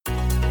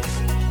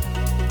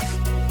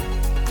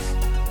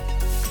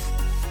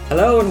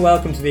Hello and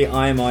welcome to the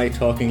IMI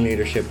Talking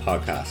Leadership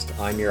podcast.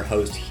 I'm your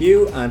host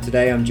Hugh, and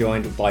today I'm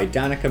joined by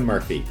Danica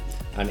Murphy,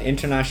 an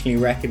internationally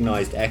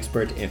recognised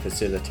expert in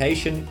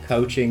facilitation,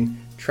 coaching,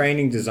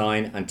 training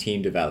design and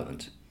team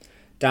development.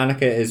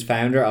 Danica is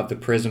founder of the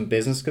Prism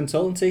Business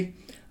Consultancy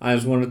and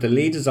is one of the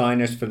lead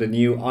designers for the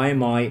new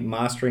IMI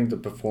Mastering the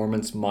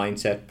Performance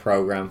Mindset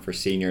program for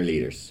senior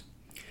leaders.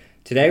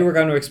 Today we're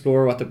going to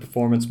explore what the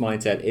performance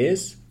mindset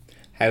is,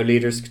 how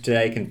leaders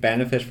today can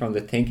benefit from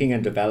the thinking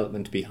and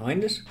development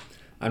behind it,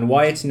 and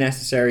why it's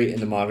necessary in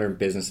the modern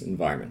business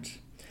environment.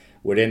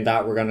 Within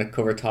that, we're going to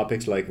cover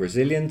topics like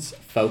resilience,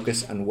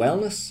 focus and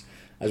wellness,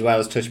 as well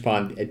as touch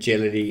upon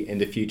agility in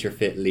the future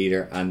fit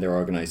leader and their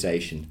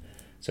organisation.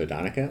 So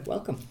Danica,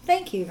 welcome.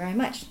 Thank you very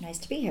much. Nice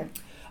to be here.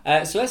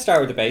 So let's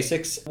start with the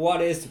basics.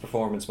 What is the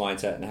performance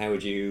mindset and how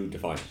would you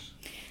define it?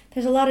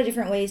 There's a lot of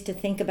different ways to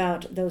think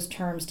about those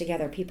terms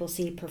together. People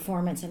see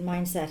performance and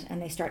mindset and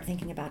they start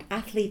thinking about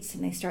athletes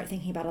and they start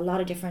thinking about a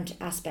lot of different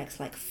aspects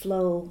like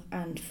flow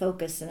and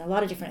focus and a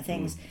lot of different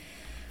things.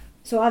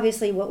 So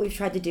obviously what we've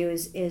tried to do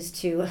is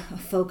to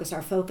focus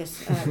our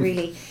focus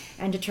really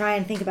and to try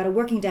and think about a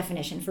working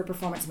definition for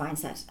performance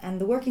mindset. And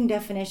the working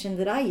definition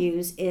that I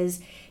use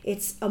is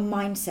it's a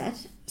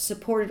mindset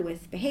supported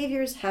with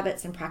behaviors,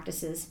 habits and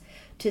practices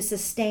to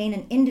sustain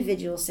an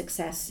individual's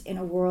success in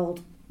a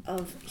world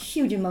of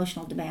huge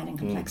emotional demand and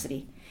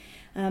complexity.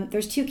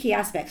 There's two key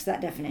aspects to that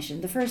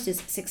definition. The first is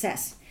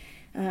success.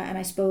 And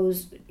I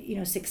suppose,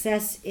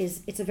 success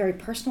it's a very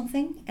personal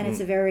thing and it's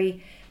a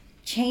very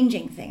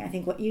changing thing. I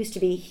think what used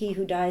to be he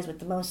who dies with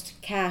the most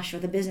cash or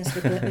the business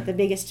with the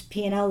biggest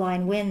P&L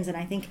line wins. And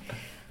I think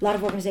a lot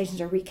of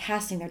organizations are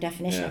recasting their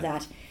definition of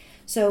that.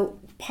 So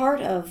part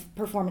of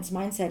performance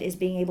mindset is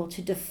being able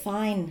to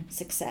define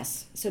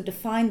success. So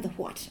define the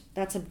what.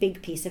 That's a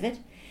big piece of it.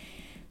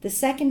 The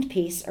second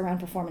piece around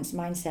performance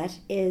mindset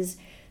is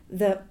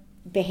the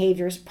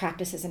behaviors,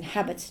 practices, and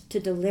habits to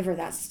deliver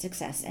that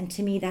success. And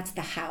to me, that's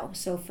the how.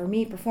 So for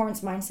me,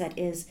 performance mindset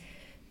is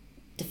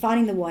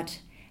defining the what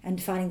and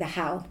defining the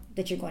how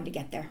that you're going to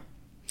get there.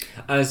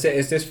 And is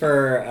this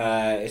for,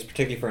 it's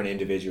particularly for an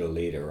individual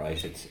leader,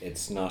 right?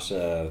 It's not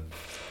a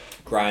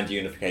grand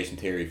unification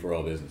theory for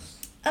all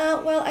business.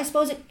 Well, I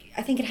suppose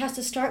I think it has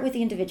to start with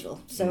the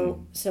individual.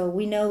 So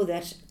we know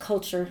that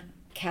culture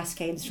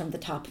cascades from the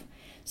top.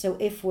 So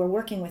if we're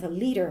working with a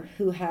leader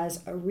who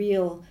has a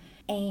real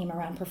aim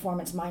around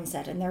performance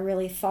mindset and they're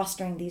really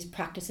fostering these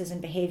practices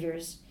and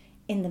behaviors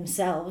in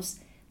themselves,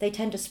 they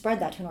tend to spread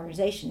that to an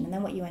organization. And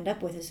then what you end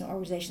up with is an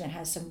organization that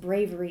has some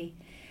bravery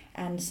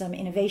and some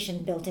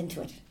innovation built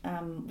into it.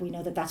 We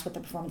know that that's what the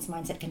performance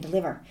mindset can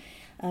deliver.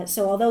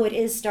 So although it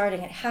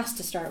has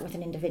to start with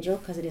an individual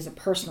because it is a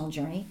personal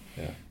journey.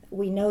 Yeah.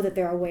 We know that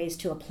there are ways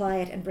to apply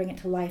it and bring it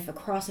to life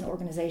across an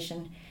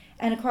organization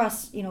and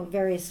across,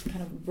 various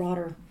kind of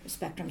broader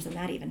spectrums than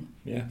that even.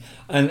 Yeah.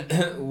 And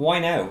why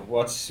now?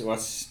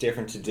 What's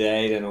different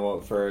today than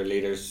what for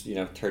leaders,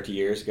 30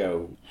 years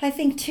ago? I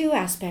think two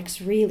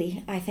aspects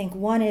really. I think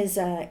one is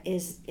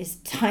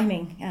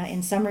timing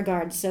in some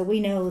regards. So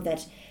we know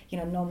that,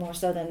 no more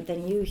so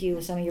than you,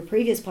 Hugh, some of your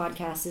previous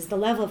podcasts, is the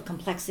level of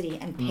complexity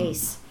and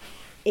pace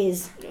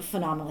is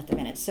phenomenal at the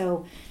minute.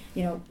 So,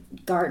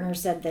 Gartner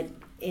said that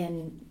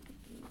in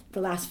the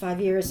last 5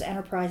 years,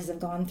 enterprises have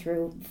gone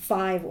through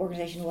 5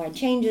 organization-wide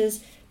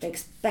changes. They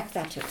expect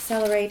that to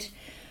accelerate.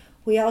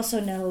 We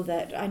also know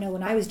that, I know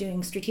when I was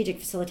doing strategic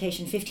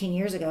facilitation 15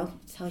 years ago,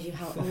 it tells you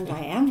how old I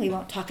am, we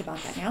won't talk about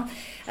that now,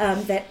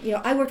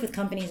 I worked with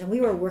companies and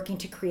we were working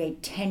to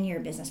create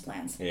 10-year business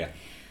plans. Yeah.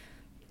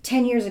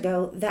 10 years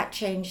ago, that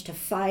changed to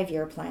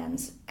 5-year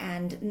plans.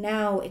 And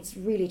now it's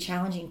really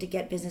challenging to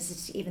get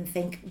businesses to even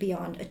think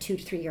beyond a 2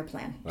 to 3 year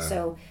plan. Wow.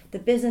 So the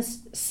business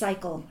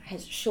cycle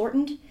has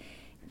shortened.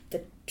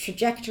 The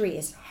trajectory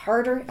is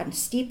harder and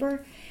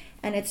steeper,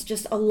 and it's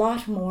just a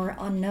lot more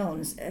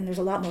unknowns, and there's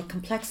a lot more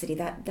complexity.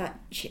 That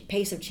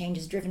pace of change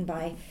is driven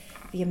by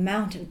the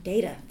amount of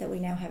data that we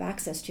now have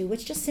access to,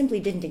 which just simply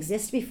didn't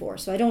exist before.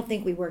 So I don't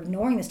think we were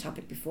ignoring this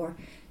topic before,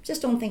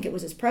 just don't think it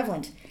was as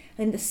prevalent.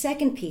 And the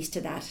second piece to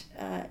that,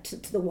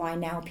 to the why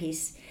now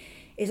piece,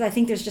 is I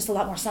think there's just a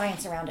lot more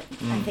science around it.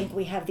 I think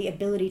we have the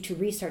ability to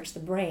research the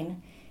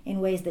brain in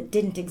ways that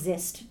didn't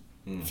exist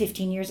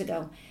 15 years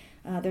ago.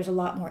 There's a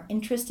lot more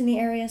interest in the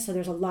area, so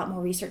there's a lot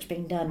more research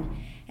being done.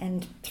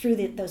 And through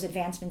those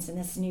advancements in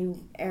this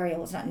new area,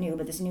 well, it's not new,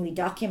 but this newly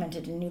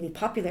documented and newly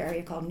popular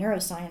area called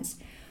neuroscience,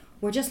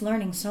 we're just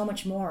learning so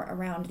much more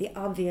around the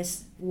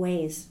obvious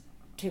ways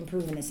to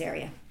improve in this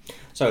area.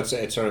 So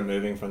it's sort of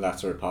moving from that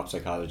sort of pop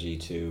psychology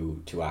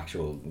to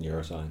actual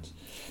neuroscience?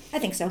 I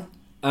think so.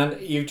 And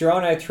you've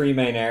drawn out 3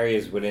 main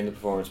areas within the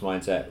performance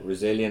mindset: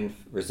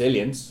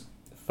 resilience,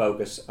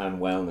 focus and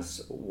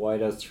wellness. Why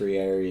those 3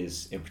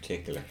 areas in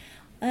particular?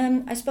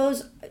 I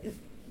suppose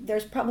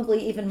there's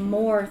probably even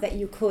more that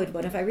you could,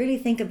 but if I really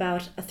think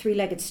about a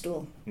 3-legged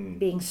stool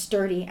being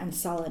sturdy and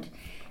solid,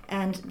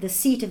 and the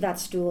seat of that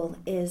stool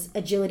is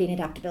agility and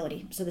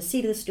adaptability. So the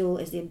seat of the stool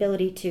is the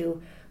ability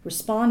to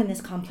respond in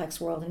this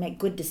complex world and make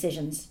good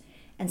decisions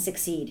and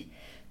succeed.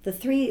 The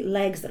three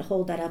legs that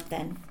hold that up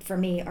then, for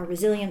me, are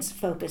resilience,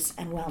 focus,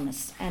 and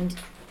wellness. And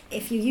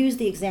if you use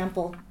the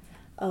example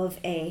of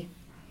a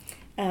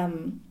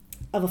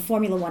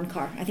Formula One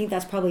car, I think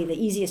that's probably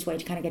the easiest way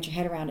to kind of get your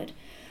head around it.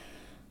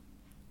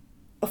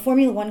 A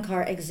Formula One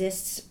car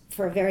exists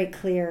for a very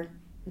clear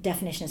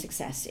definition of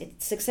success.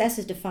 Success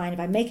is defined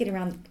by making it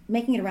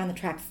around the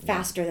track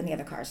faster than the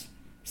other cars,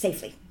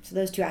 safely. So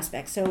those two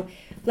aspects. So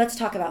let's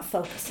talk about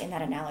focus in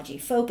that analogy.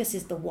 Focus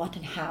is the what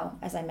and how,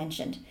 as I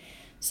mentioned.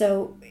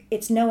 So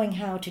it's knowing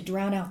how to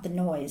drown out the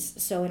noise.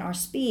 So in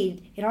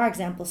our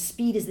example,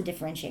 speed is the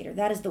differentiator.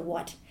 That is the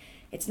what.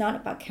 It's not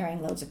about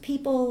carrying loads of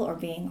people or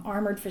being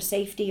armored for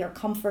safety or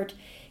comfort.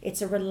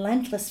 It's a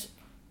relentless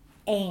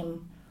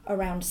aim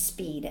around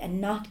speed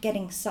and not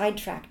getting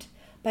sidetracked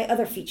by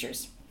other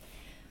features.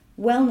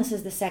 Wellness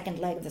is the second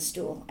leg of the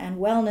stool, and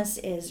wellness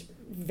is,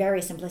 very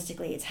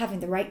simplistically, it's having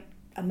the right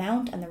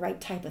amount and the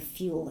right type of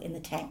fuel in the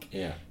tank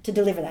to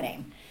deliver that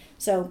aim.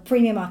 So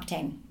premium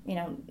octane,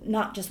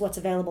 not just what's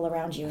available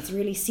around you. It's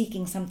really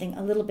seeking something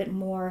a little bit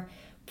more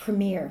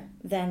premier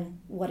than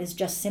what is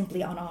just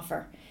simply on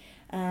offer.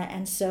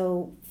 And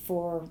so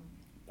for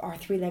our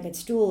three-legged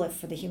stool,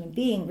 for the human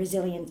being,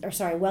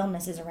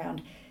 wellness is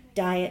around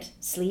diet,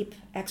 sleep,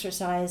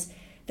 exercise,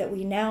 that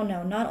we now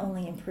know not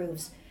only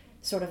improves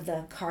sort of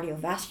the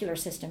cardiovascular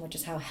system, which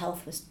is how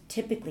health was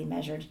typically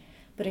measured,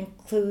 but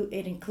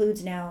it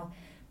includes now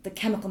the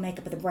chemical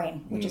makeup of the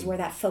brain, which is where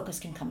that focus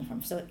can come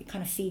from. So it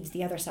kind of feeds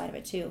the other side of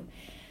it too.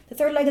 The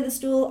third leg of the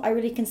stool I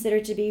really consider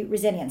to be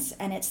resilience,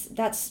 and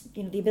that's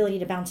the ability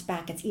to bounce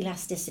back. It's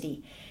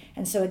elasticity.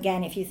 And so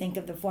again, if you think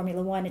of the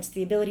Formula One, it's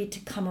the ability to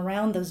come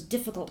around those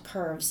difficult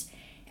curves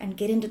and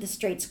get into the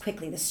straights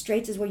quickly. The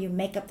straights is where you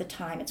make up the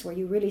time. It's where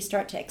you really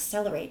start to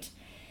accelerate.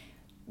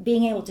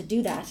 Being able to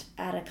do that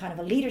at a kind of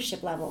a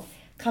leadership level,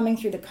 coming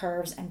through the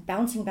curves and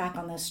bouncing back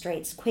on those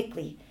straights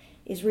quickly,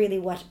 is really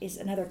what is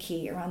another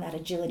key around that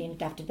agility and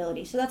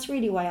adaptability. So that's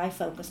really why I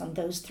focus on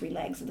those three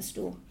legs of the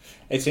stool.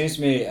 It seems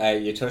to me,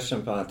 you touched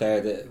upon it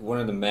there, that one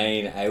of the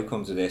main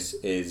outcomes of this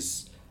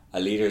is a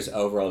leader's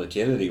overall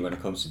agility when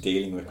it comes to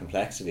dealing with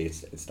complexity.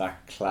 It's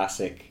that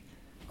classic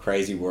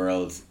crazy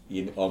world.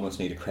 You almost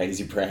need a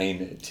crazy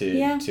brain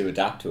to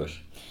adapt to it.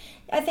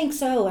 I think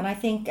so, and I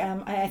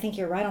think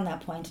you're right on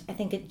that point. I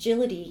think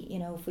agility,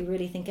 if we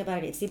really think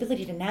about it, it's the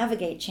ability to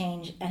navigate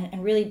change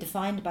and really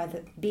defined by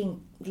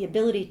the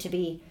ability to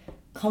be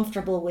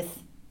comfortable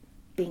with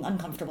being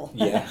uncomfortable.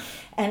 Yeah.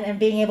 and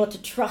being able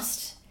to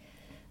trust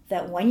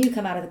that when you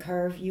come out of the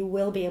curve, you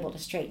will be able to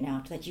straighten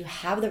out, that you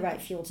have the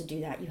right fuel to do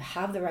that, you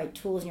have the right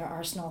tools in your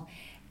arsenal,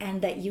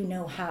 and that you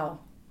know how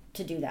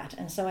to do that.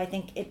 And so I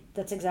think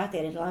that's exactly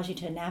it. It allows you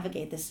to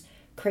navigate this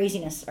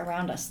craziness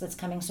around us that's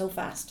coming so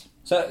fast.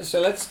 So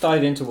let's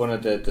dive into one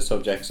of the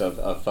subjects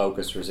of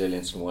focus,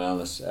 resilience and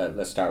wellness.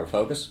 Let's start with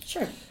focus.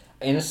 Sure.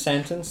 In a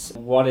sentence,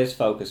 what is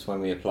focus when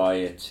we apply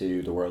it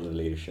to the world of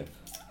leadership?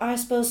 I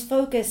suppose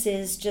focus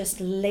is just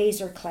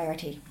laser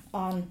clarity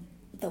on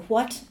the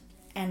what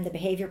and the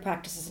behavior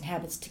practices and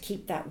habits to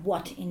keep that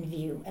what in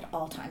view at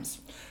all times.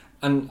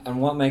 And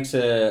what makes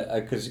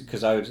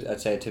because I'd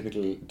say a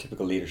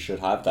typical leader should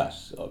have that.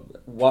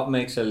 What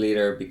makes a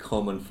leader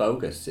become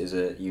unfocused? Is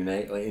it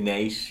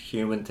innate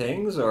human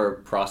things or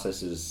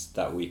processes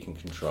that we can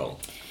control?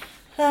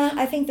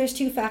 I think there's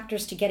two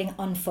factors to getting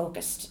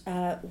unfocused.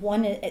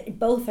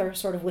 Both are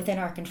sort of within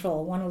our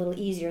control. One a little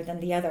easier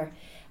than the other.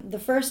 The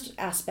first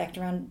aspect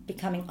around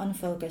becoming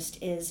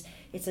unfocused is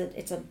it's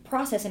a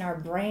process in our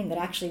brain that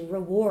actually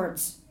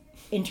rewards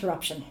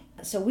interruption.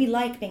 So we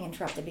like being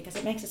interrupted because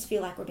it makes us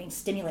feel like we're being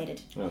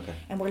stimulated,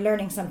 and we're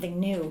learning something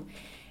new.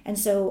 And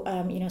so,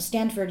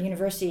 Stanford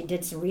University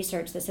did some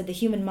research that said the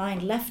human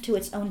mind, left to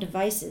its own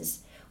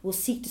devices, will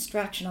seek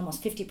distraction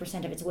almost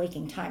 50% of its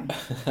waking time.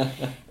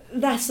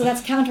 That's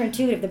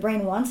counterintuitive. The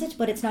brain wants it,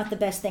 but it's not the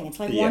best thing. It's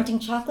like wanting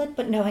chocolate,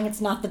 but knowing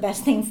it's not the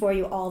best thing for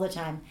you all the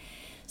time.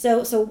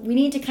 So we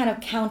need to kind of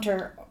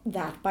counter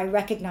that by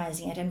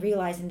recognizing it and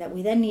realizing that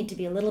we then need to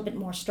be a little bit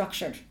more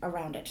structured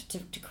around it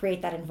to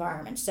create that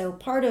environment. So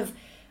part of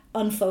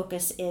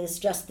unfocus is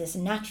just this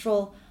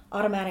natural,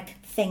 automatic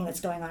thing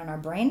that's going on in our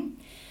brain.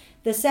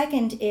 The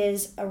second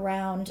is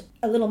around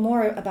a little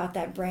more about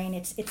that brain.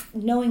 It's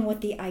knowing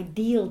what the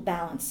ideal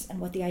balance and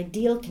what the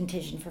ideal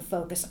condition for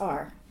focus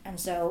are. And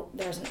so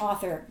there's an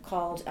author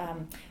called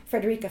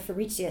Frederica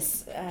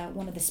Fabricius,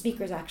 one of the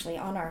speakers actually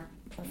on our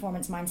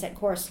performance mindset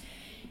course.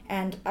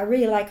 And I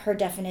really like her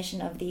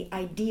definition of the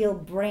ideal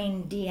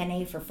brain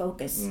DNA for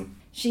focus.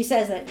 She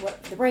says that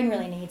what the brain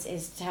really needs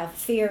is to have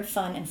fear,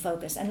 fun, and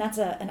focus. And that's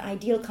an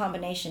ideal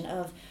combination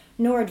of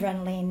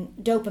noradrenaline,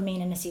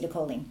 dopamine, and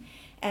acetylcholine.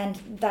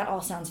 And that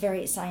all sounds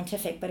very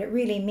scientific, but it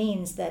really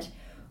means that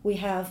we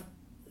have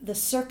the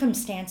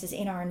circumstances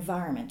in our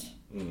environment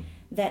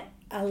that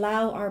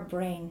allow our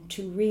brain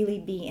to really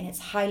be in its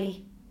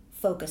highly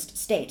focused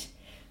state.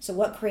 So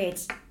what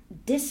creates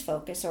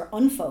disfocus or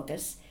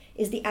unfocus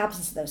is the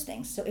absence of those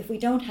things. So if we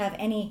don't have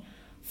any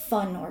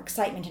fun or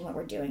excitement in what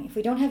we're doing, if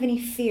we don't have any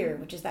fear,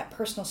 which is that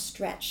personal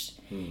stretch,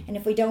 and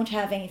if we don't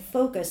have any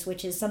focus,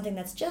 which is something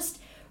that's just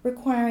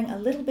requiring a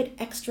little bit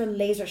extra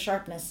laser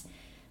sharpness,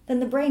 then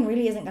the brain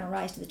really isn't going to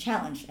rise to the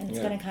challenge, and it's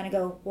going to kind of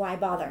go, why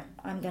bother?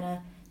 I'm going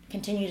to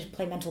continue to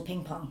play mental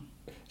ping pong.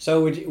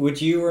 So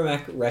would you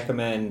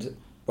recommend,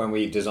 when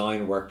we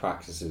design work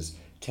practices,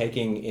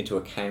 taking into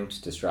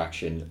account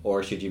distraction,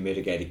 or should you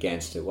mitigate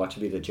against it? What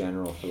should be the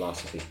general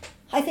philosophy?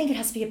 I think it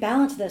has to be a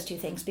balance of those two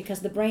things, because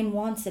the brain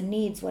wants and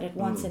needs what it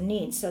wants and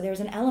needs. So there's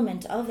an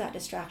element of that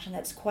distraction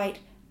that's quite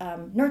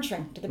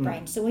nurturing to the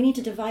brain. So we need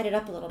to divide it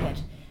up a little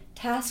bit.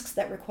 Tasks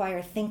that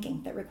require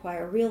thinking, that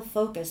require real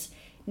focus,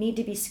 need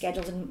to be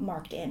scheduled and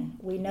marked in.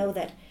 We know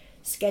that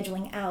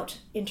scheduling out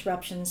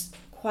interruptions,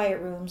 quiet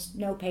rooms,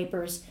 no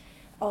papers,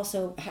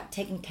 also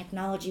taking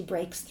technology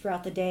breaks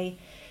throughout the day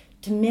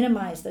to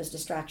minimize those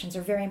distractions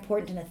are very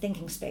important in the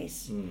thinking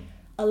space.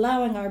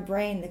 Allowing our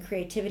brain the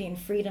creativity and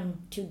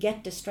freedom to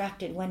get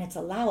distracted when it's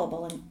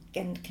allowable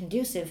and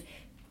conducive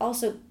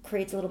also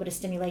creates a little bit of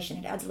stimulation.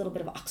 It adds a little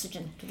bit of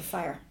oxygen to the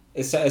fire.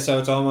 So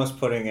it's almost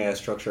putting a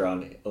structure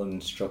on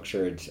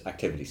unstructured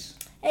activities.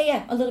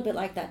 Yeah, a little bit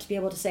like that, to be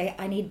able to say,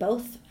 I need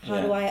both.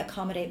 How do I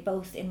accommodate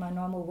both in my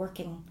normal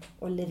working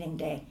or living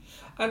day?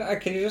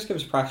 And can you just give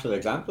us a practical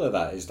example of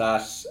that? Is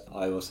that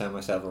I will send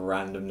myself a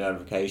random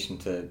notification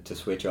to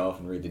switch off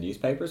and read the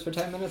newspapers for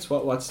 10 minutes?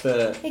 What's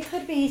the... It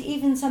could be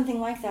even something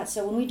like that.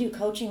 So when we do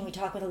coaching, we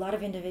talk with a lot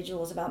of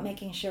individuals about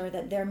making sure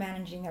that they're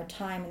managing their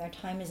time and their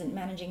time isn't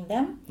managing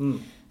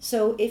them.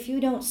 So if you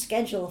don't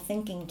schedule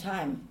thinking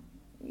time,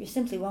 you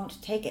simply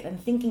won't take it.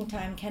 And thinking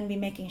time can be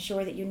making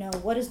sure that you know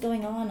what is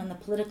going on the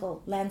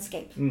political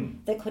landscape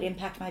that could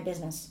impact my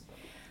business.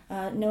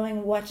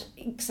 Knowing what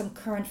some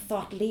current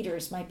thought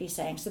leaders might be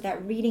saying. So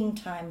that reading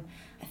time,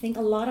 I think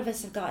a lot of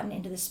us have gotten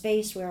into the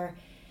space where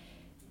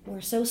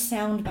we're so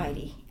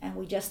soundbitey and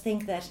we just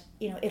think that,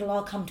 it'll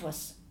all come to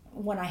us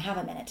when I have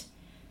a minute.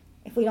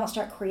 If we don't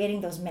start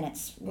creating those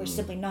minutes, we're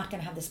simply not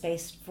going to have the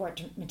space for it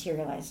to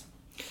materialize.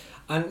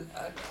 And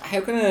how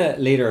can a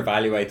leader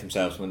evaluate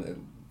themselves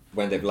when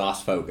they've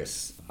lost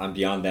focus and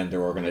beyond them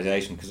their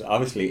organisation? Because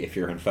obviously if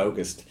you're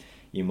unfocused,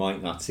 you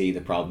might not see the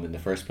problem in the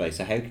first place.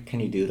 So how can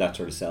you do that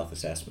sort of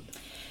self-assessment?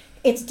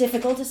 It's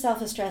difficult to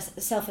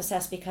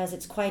self-assess because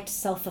it's quite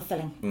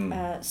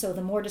self-fulfilling. So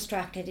the more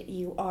distracted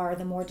you are,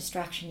 the more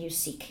distraction you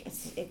seek.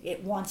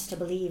 It wants to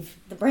believe,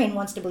 the brain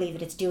wants to believe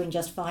that it's doing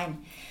just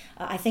fine.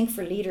 I think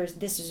for leaders,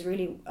 this is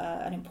really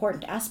an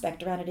important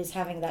aspect around it, is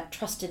having that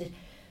trusted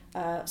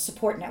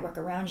support network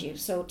around you.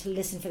 So to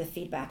listen for the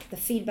feedback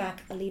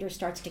a leader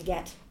starts to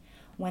get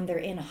when they're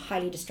in a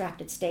highly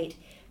distracted state.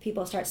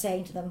 People start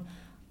saying to them,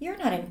 you're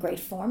not in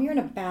great form, you're in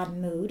a bad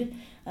mood,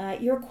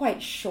 you're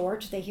quite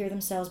short. They hear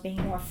themselves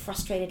being more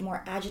frustrated,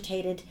 more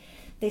agitated.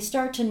 They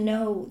start to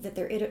know that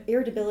their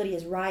irritability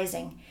is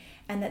rising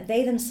and that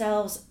they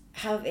themselves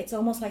it's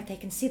almost like they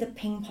can see the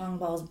ping pong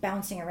balls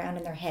bouncing around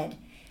in their head,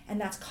 and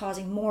that's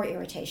causing more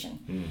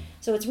irritation.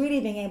 So it's really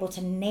being able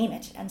to name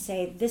it and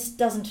say, this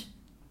doesn't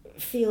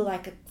feel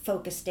like a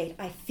focused state,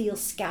 I feel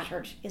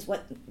scattered, is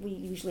what we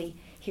usually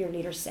hear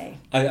leaders say.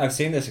 I've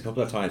seen this a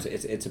couple of times.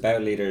 It's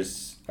about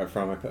leaders, or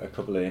from a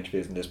couple of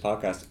interviews in this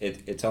podcast,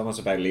 it's almost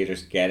about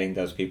leaders getting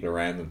those people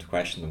around them to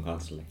question them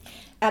constantly.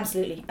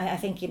 Absolutely. I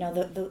think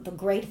the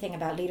great thing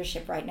about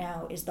leadership right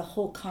now is the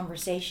whole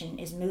conversation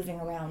is moving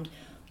around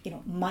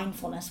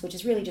mindfulness, which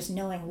is really just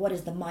knowing what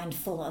is the mind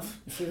full of.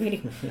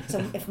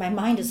 So if my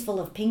mind is full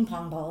of ping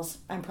pong balls,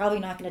 I'm probably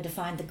not going to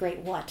define the great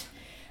what.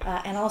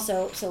 And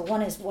also, so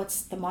one is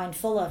what's the mind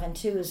full of, and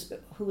two is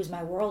who is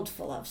my world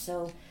full of.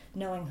 So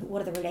knowing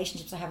what are the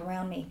relationships I have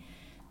around me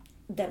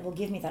that will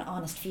give me that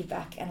honest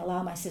feedback and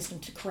allow my system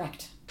to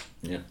correct.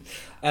 Yeah.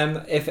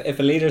 If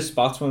a leader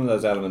spots one of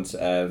those elements,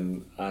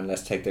 and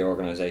let's take the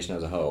organisation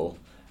as a whole,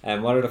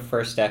 what are the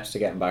first steps to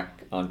getting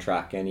back on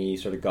track? Any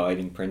sort of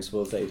guiding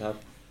principles that you'd have?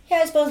 Yeah,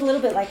 I suppose a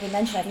little bit like we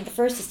mentioned, I think the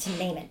first is to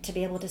name it, to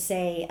be able to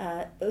say,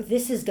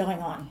 this is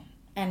going on.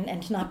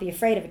 And to not be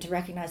afraid of it, to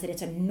recognize that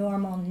it's a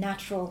normal,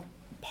 natural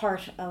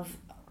part of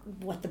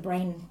what the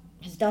brain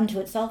has done to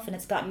itself, and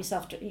it's gotten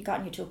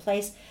you to a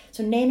place.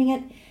 So naming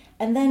it,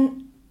 and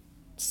then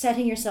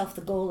setting yourself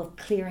the goal of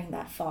clearing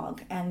that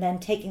fog, and then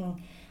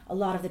taking a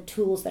lot of the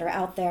tools that are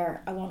out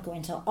there. I won't go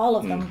into all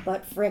of them,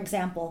 but for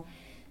example,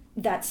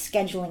 that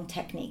scheduling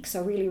technique.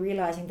 So really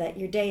realizing that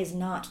your day is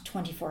not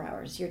 24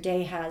 hours. Your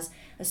day has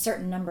a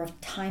certain number of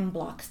time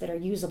blocks that are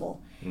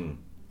usable.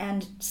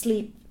 And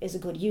sleep is a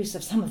good use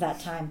of some of that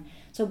time.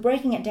 So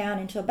breaking it down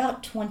into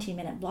about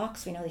 20-minute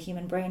blocks. We know the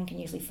human brain can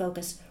usually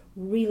focus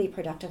really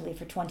productively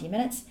for 20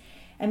 minutes.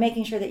 And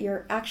making sure that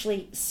you're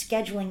actually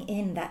scheduling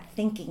in that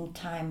thinking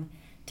time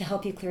to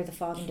help you clear the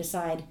fog and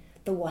decide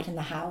the what and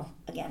the how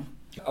again.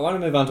 I want to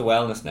move on to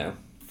wellness now.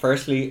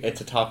 Firstly,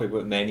 it's a topic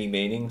with many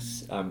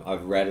meanings.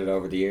 I've read it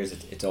over the years.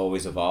 It's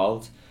always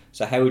evolved.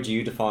 So how would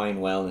you define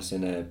wellness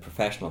in a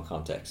professional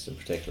context in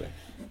particular?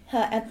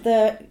 At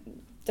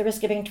the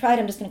risk of being tried,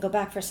 I'm just going to go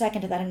back for a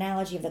second to that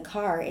analogy of the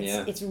car.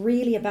 It's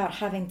really about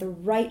having the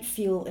right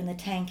fuel in the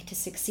tank to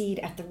succeed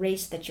at the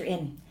race that you're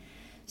in.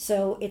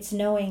 So it's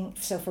knowing,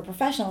 so for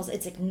professionals,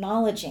 it's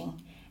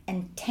acknowledging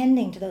and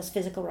tending to those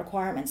physical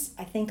requirements.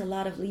 I think a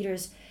lot of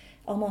leaders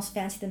almost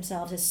fancy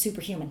themselves as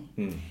superhuman.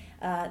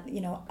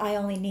 I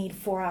only need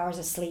 4 hours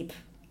of sleep.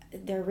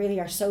 There really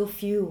are so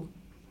few,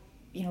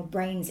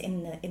 brains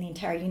in the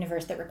entire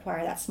universe that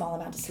require that small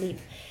amount of sleep.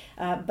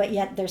 But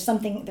yet there's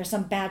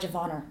some badge of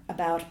honor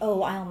about,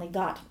 I only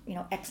got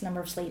X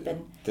number of sleep.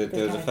 And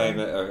there's a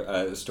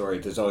famous story.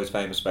 There's always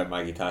famous about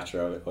Maggie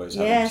Thatcher always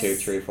having 2,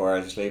 3, 4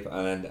 hours of sleep,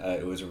 and then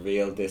it was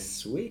revealed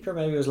this week or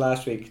maybe it was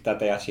last week that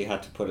they actually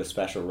had to put a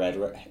special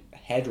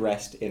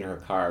headrest in her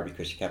car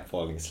because she kept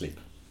falling asleep.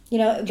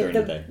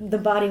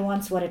 The body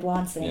wants what it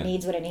wants and it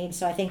needs what it needs.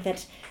 So I think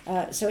that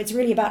so it's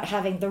really about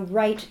having the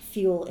right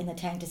fuel in the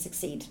tank to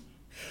succeed.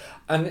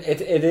 And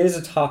it is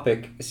a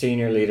topic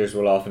senior leaders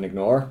will often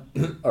ignore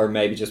or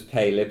maybe just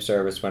pay lip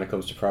service when it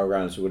comes to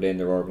programs within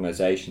their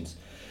organisations.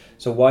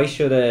 So why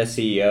should a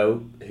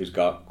CEO who's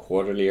got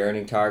quarterly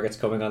earning targets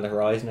coming on the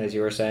horizon, as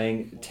you were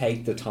saying,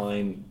 take the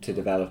time to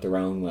develop their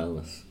own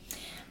wellness?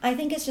 I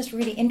think it's just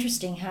really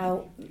interesting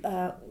how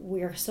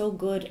we're so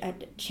good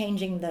at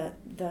changing the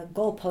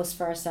goalposts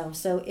for ourselves.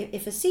 So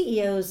if a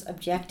CEO's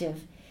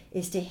objective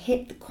is to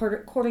hit the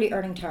quarterly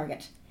earning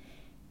target,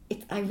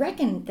 I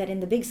reckon that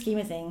in the big scheme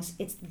of things,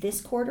 it's this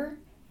quarter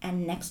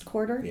and next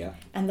quarter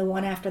and the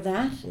one after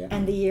that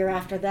and the year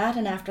after that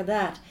and after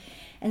that.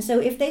 And so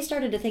if they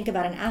started to think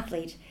about an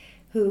athlete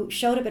who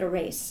showed up at a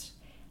race,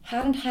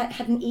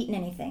 hadn't eaten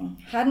anything,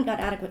 hadn't got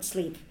adequate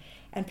sleep,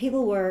 and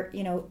people were,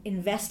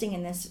 investing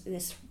in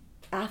this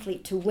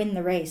athlete to win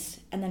the race,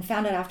 and then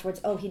found out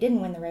afterwards, he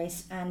didn't win the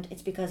race, and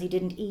it's because he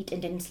didn't eat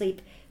and didn't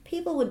sleep,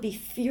 people would be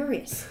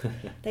furious.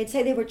 They'd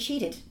say they were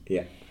cheated.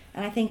 Yeah.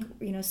 And I think,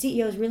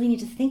 CEOs really need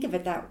to think of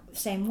it that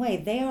same way.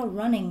 They are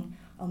running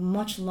a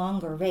much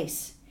longer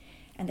race,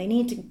 and they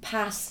need to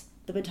pass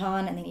the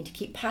baton, and they need to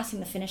keep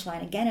passing the finish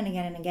line again and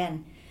again and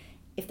again.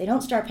 If they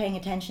don't start paying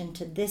attention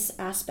to this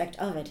aspect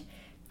of it,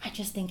 I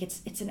just think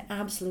it's an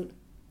absolute,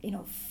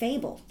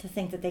 fable to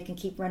think that they can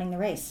keep running the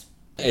race.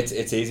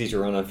 It's easy to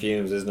run on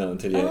fumes, isn't it,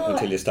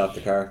 until you stop the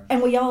car.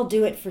 And we all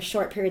do it for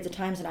short periods of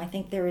times, and I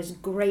think there is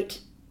great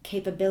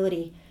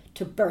capability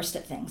to burst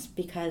at things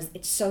because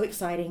it's so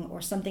exciting,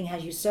 or something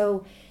has you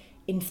so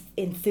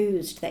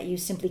enthused that you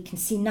simply can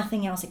see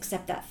nothing else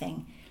except that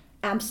thing.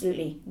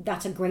 Absolutely,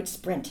 that's a great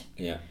sprint.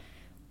 Yeah.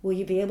 Will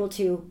you be able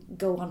to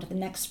go on to the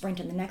next sprint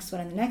and the next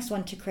one and the next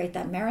one to create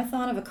that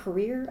marathon of a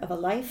career, of a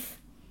life?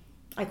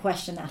 I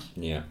question that.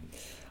 Yeah.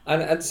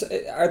 And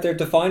are there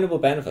definable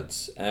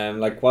benefits?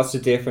 What's the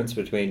difference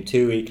between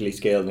two equally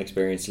skilled and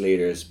experienced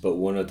leaders, but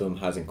one of them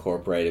has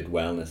incorporated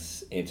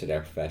wellness into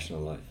their professional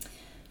life?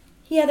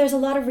 Yeah, there's a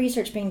lot of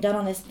research being done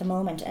on this at the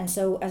moment. And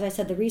so, as I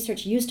said, the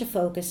research used to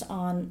focus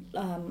on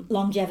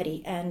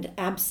longevity and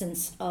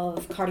absence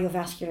of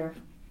cardiovascular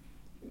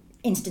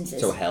instances.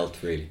 So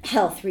health, really.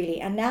 Health, really.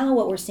 And now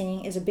what we're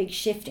seeing is a big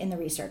shift in the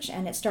research,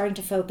 and it's starting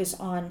to focus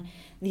on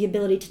the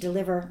ability to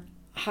deliver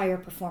higher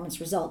performance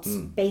results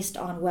based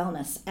on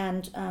wellness.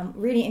 And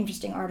really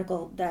interesting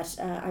article that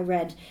I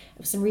read,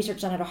 some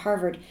research done at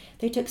Harvard.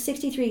 They took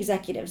 63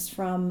 executives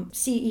from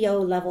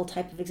CEO level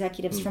type of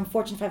executives from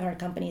Fortune 500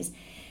 companies,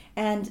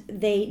 and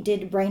they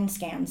did brain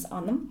scans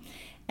on them,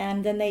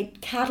 and then they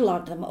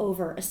cataloged them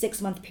over a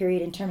 6-month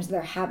period in terms of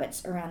their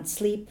habits around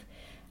sleep,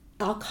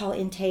 alcohol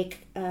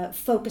intake,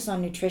 focus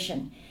on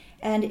nutrition.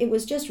 And it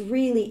was just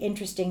really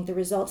interesting, the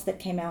results that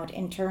came out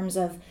in terms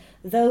of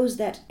those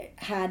that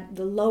had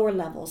the lower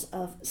levels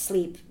of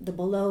sleep, the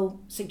below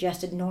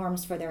suggested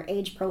norms for their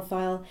age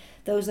profile,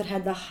 those that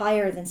had the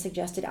higher than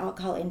suggested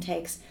alcohol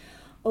intakes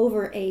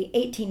over a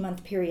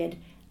 18-month period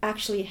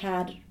actually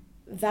had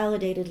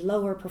validated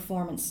lower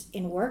performance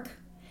in work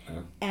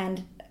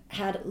and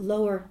had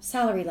lower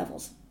salary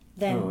levels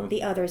than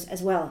the others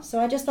as well. So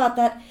I just thought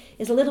that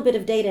is a little bit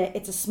of data.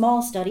 It's a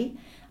small study,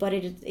 but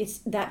it's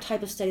that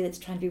type of study that's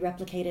trying to be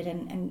replicated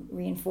and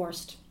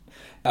reinforced.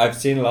 I've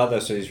seen a lot of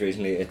those studies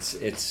recently.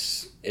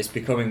 It's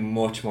becoming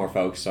much more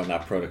focused on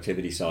that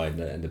productivity side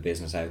and the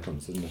business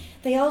outcomes, isn't it?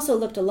 They also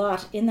looked a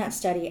lot in that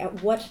study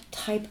at what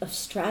type of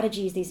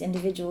strategies these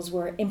individuals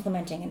were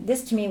implementing. And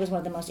this to me was one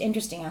of the most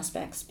interesting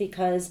aspects,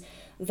 because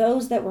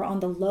those that were on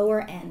the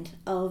lower end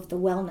of the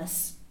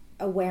wellness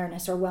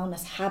awareness or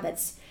wellness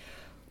habits,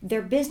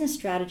 their business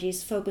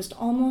strategies focused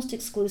almost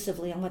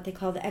exclusively on what they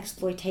call the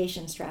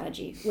exploitation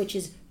strategy, which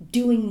is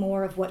doing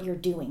more of what you're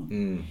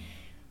doing.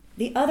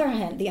 The other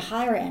hand, the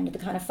higher end, the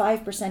kind of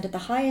 5% at the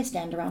highest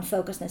end around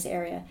focus in this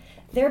area,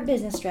 their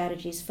business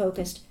strategies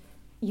focused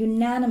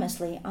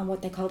unanimously on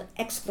what they called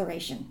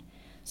exploration.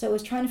 So it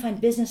was trying to find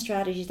business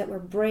strategies that were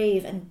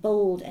brave and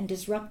bold and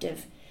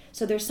disruptive.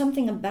 So there's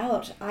something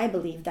about, I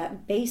believe,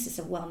 that basis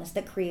of wellness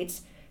that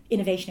creates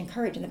innovation and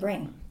courage in the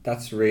brain.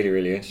 That's really,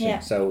 really interesting. Yeah.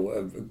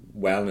 So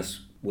wellness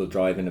will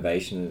drive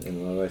innovation in a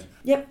lot of ways.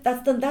 Yep,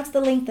 that's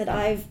the link that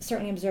I've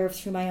certainly observed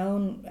through my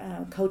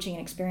own coaching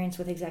and experience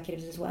with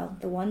executives as well.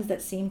 The ones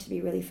that seem to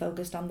be really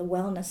focused on the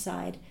wellness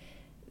side,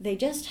 they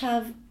just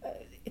have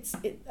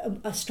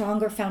a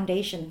stronger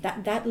foundation.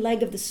 That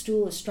leg of the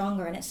stool is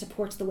stronger, and it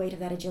supports the weight of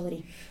that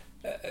agility.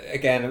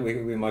 Again,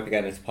 we might be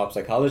getting into pop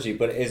psychology,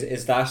 but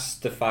is that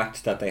the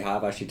fact that they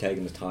have actually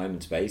taken the time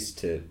and space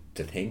to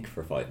think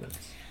for 5 minutes?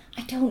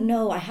 I don't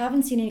know. I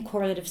haven't seen any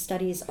correlative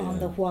studies on Yeah.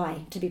 the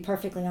why, to be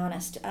perfectly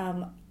honest.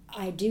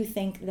 I do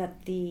think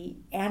that the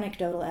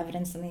anecdotal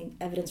evidence and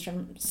the evidence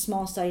from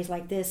small studies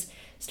like this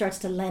starts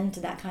to lend to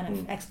that kind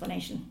of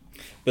explanation.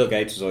 Bill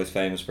Gates was always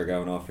famous for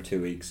going off for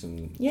 2 weeks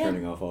and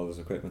turning off all his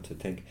equipment to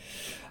think.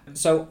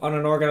 So on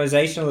an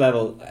organisational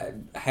level,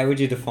 how would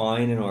you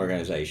define an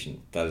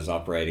organisation that is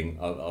operating,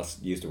 I'll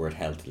use the word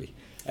healthily,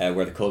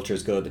 where the culture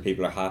is good, the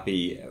people are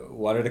happy?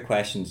 What are the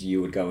questions you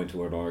would go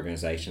into an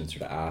organisation and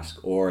sort of ask,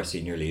 or a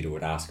senior leader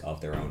would ask of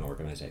their own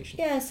organisation?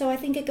 Yeah, so I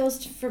think it goes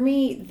to, for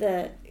me,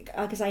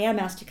 because I am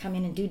asked to come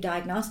in and do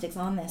diagnostics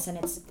on this, and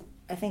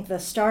I think the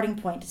starting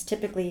point is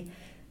typically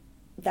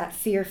that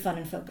fear, fun,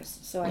 and focus.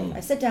 So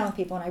I sit down with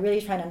people and I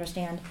really try to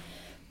understand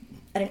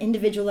at an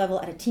individual level,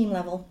 at a team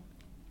level,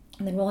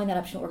 and then rolling that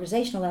up to an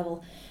organizational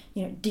level.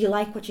 Do you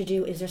like what you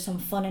do? Is there some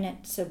fun in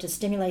it? So to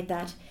stimulate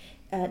that,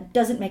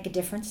 does it make a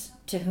difference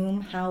to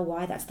whom, how,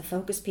 why? That's the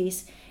focus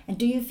piece. And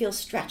do you feel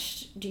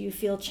stretched? Do you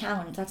feel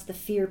challenged? That's the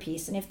fear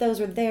piece. And if those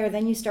are there,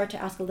 then you start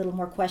to ask a little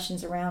more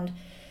questions around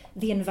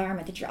the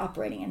environment that you're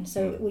operating in.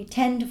 So we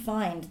tend to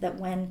find that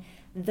when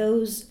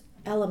those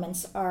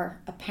elements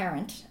are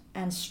apparent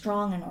and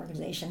strong in an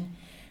organization,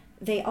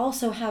 they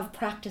also have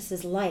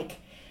practices like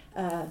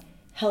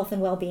health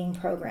and well-being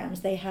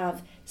programs. They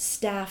have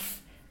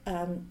staff,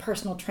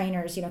 personal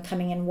trainers,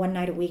 coming in one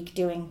night a week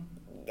doing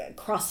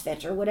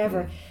CrossFit or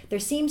whatever. There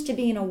seems to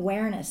be an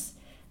awareness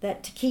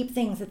that to keep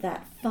things at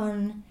that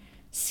fun,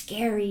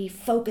 scary,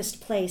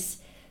 focused place,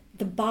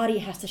 the body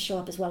has to show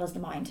up as well as the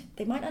mind.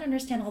 They might not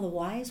understand all the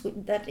whys.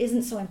 That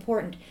isn't so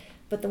important.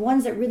 But the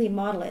ones that really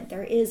model it,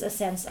 there is a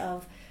sense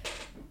of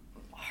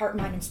heart,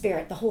 mind, and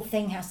spirit. The whole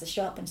thing has to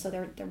show up. And so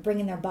they're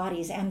bringing their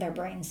bodies and their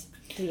brains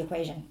to the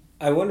equation.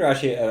 I wonder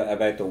actually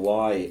about the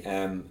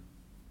why.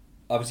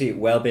 Obviously,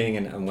 well-being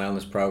and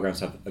wellness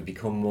programs have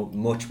become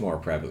much more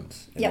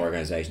prevalent in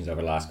organisations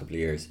over the last couple of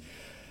years.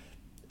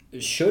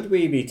 Should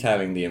we be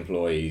telling the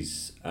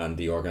employees and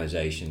the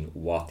organisation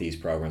what these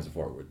programs are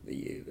for?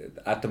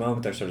 At the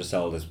moment, they're sort of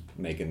sold as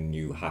making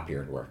you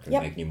happier at work and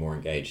making you more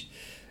engaged.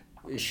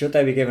 Should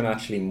they be given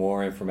actually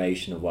more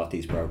information of what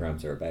these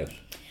programs are about?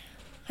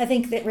 I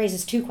think that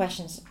raises two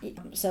questions.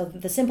 So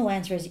the simple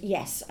answer is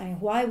yes. I mean,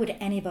 why would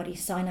anybody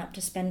sign up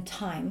to spend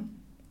time,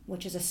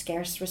 which is a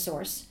scarce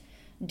resource,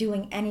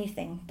 doing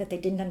anything that they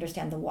didn't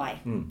understand the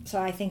why?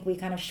 So I think we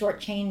kind of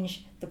shortchange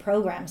the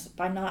programs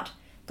by not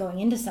going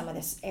into some of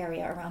this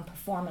area around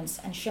performance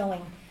and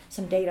showing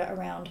some data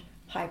around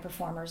high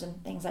performers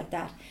and things like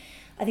that.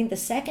 I think the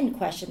second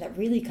question that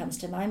really comes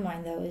to my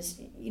mind, though, is,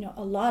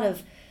 a lot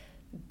of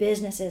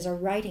businesses are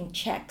writing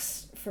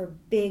checks for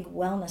big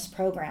wellness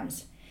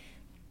programs.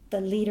 The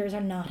leaders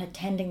are not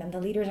attending them. The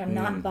leaders are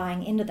not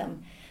buying into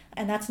them.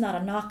 And that's not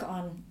a knock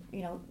on,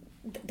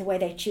 the way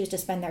they choose to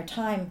spend their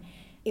time.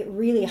 It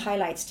really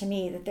highlights to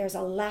me that there's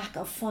a lack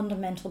of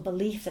fundamental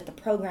belief that the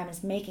program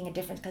is making a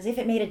difference. Because if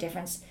it made a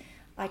difference,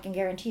 I can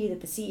guarantee you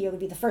that the CEO would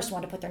be the first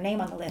one to put their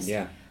name on the list.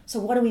 Yeah. So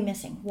what are we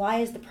missing? Why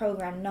is the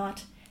program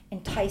not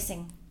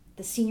enticing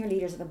the senior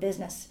leaders of a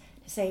business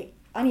to say,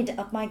 I need to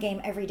up my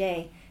game every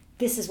day.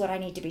 This is what I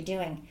need to be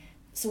doing.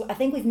 So I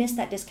think we've missed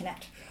that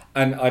disconnect.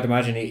 And I'd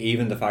imagine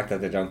even the fact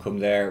that they don't come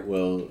there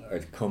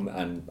come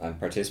and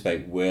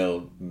participate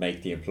will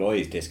make the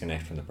employees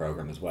disconnect from the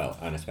program as well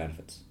and its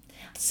benefits.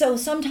 So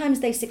sometimes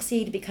they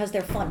succeed because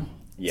they're fun.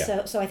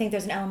 Yeah. So I think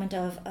there's an element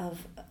of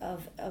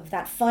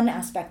that fun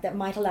aspect that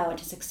might allow it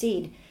to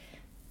succeed.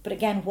 But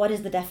again, what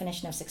is the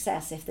definition of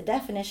success? If the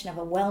definition of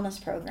a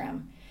wellness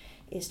program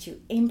is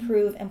to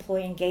improve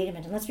employee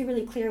engagement, and let's be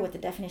really clear what the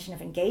definition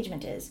of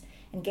engagement is.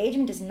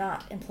 Engagement is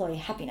not employee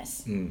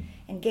happiness.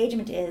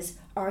 Engagement is,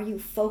 are you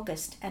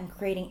focused and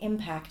creating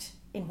impact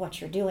in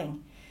what you're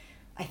doing?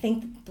 I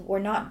think we're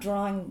not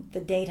drawing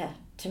the data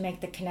to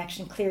make the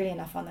connection clearly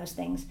enough on those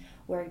things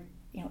where,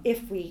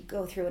 if we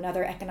go through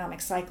another economic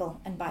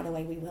cycle, and by the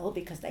way we will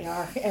because they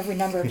are every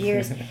number of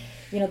years,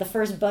 the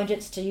first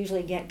budgets to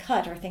usually get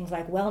cut are things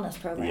like wellness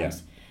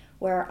programs,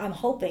 where I'm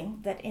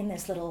hoping that in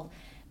this little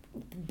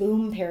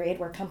boom period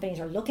where companies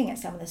are looking at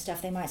some of this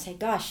stuff, they might say,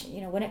 gosh,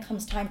 when it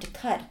comes time to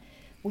cut,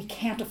 we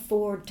can't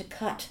afford to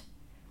cut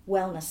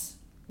wellness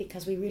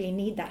because we really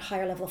need that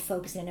higher level of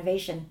focus and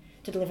innovation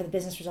to deliver the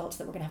business results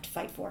that we're going to have to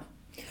fight for.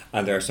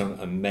 And there are some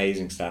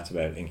amazing stats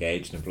about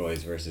engaged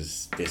employees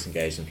versus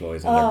disengaged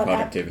employees and their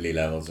productivity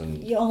levels.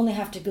 And you only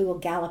have to Google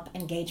Gallup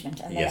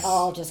engagement and they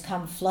all just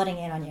come flooding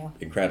in on you.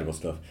 Incredible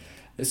stuff.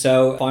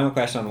 So, final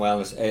question on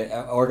wellness.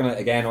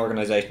 Again,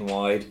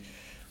 organisation-wide,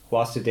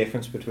 what's the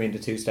difference between the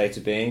two states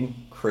of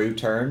being? Crude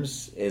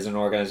terms, is an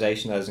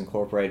organisation that has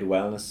incorporated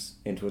wellness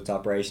into its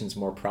operations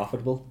more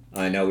profitable?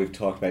 I know we've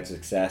talked about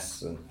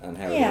success and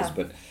how it is,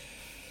 but...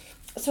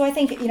 So I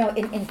think,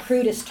 in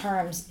crudest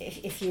terms,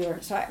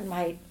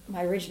 my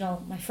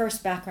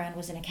first background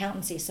was in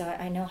accountancy, so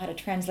I know how to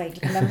translate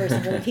the numbers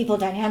into the people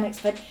dynamics.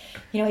 But,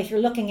 if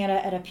you're looking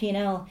at a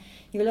P&L,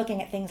 you're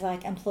looking at things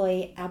like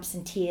employee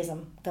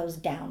absenteeism goes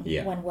down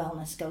when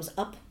wellness goes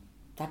up.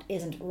 that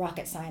isn't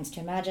rocket science to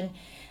imagine.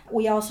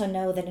 We also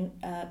know that in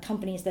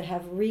companies that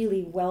have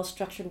really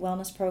well-structured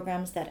wellness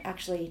programs that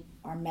actually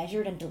are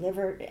measured and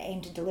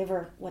aim to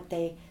deliver what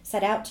they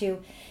set out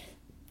to,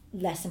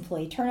 less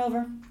employee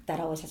turnover, that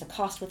always has a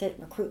cost with it,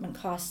 recruitment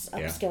costs,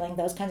 upskilling,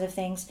 those kinds of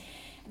things.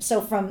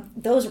 So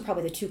those are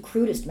probably the two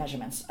crudest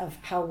measurements of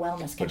how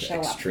wellness can show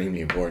up.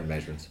 Extremely important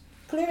measurements.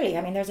 Clearly,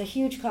 I mean, there's a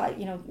huge cost.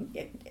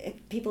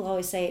 People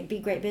always say it'd be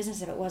great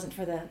business if it wasn't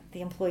for the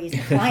employees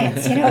and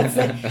clients.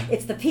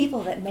 It's the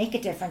people that make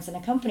a difference in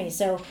a company.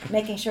 So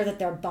making sure that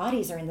their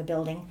bodies are in the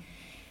building.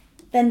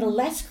 Then the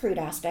less crude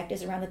aspect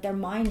is around that their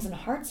minds and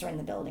hearts are in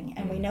the building.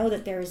 And we know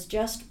that there is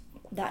just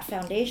that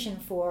foundation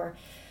for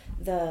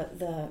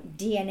the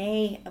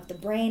DNA of the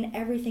brain.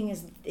 Everything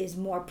is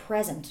more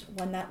present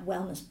when that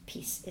wellness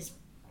piece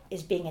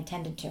is being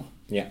attended to.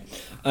 Yeah.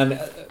 And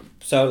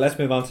so let's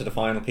move on to the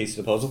final piece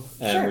of the puzzle,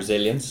 Sure.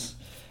 Resilience.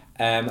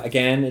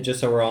 Again,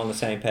 just so we're all on the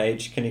same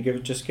page, can you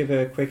give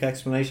a quick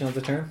explanation of the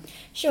term?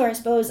 Sure. I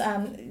suppose,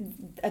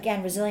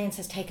 again, resilience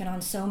has taken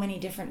on so many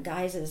different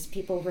guises.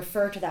 People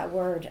refer to that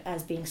word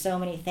as being so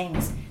many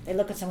things. They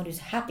look at someone who's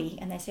happy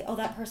and they say, oh,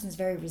 that person's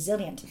very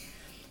resilient.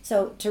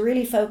 So to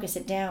really focus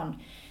it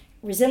down,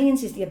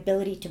 resilience is the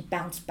ability to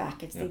bounce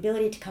back. It's the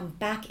ability to come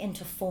back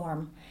into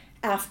form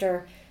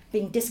after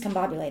being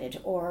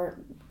discombobulated or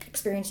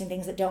experiencing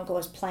things that don't go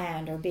as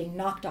planned or being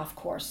knocked off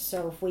course.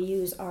 So if we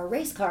use our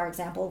race car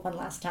example one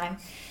last time,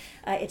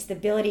 it's the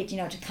ability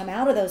to come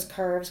out of those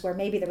curves where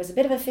maybe there was a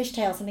bit of a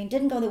fishtail, something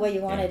didn't go the way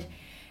you wanted,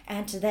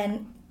 and to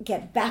then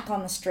get back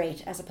on the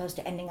straight as opposed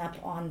to ending up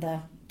on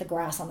the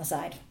grass on the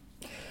side.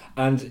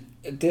 And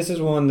this is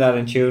one that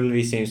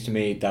intuitively seems to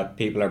me that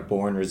people are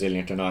born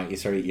resilient or not.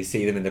 You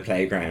see them in the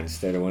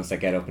playgrounds. They're the ones that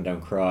get up and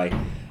don't cry.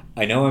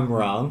 I know I'm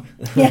wrong.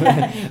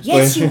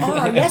 Yes, you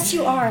are. Yes,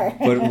 you are.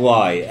 But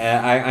why?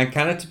 I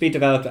can it be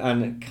developed,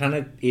 and can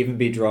it even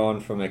be drawn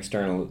from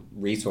external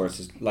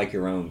resources like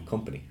your own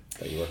company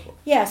that you work for?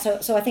 Yeah.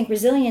 So I think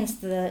resilience,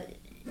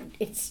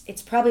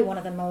 it's probably one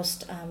of the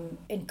most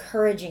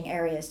encouraging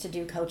areas to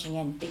do coaching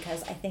in,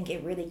 because I think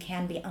it really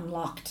can be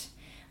unlocked.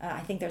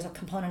 I think there's a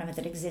component of it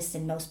that exists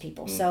in most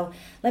people. So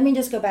let me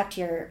just go back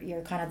to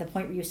your kind of the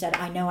point where you said,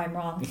 I know I'm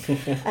wrong.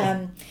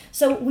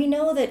 So we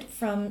know that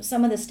from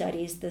some of the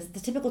studies, the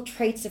typical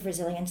traits of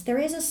resilience, there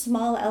is a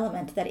small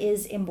element that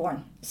is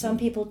inborn. Some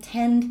people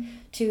tend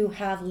to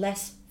have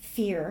less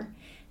fear,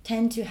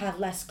 tend to have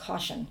less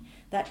caution.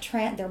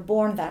 They're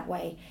born that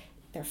way.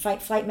 Their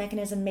fight-flight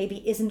mechanism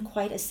maybe isn't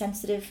quite as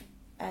sensitive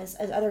as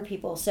other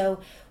people. So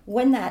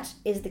when that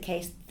is the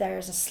case,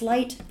 there's a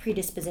slight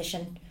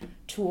predisposition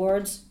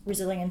towards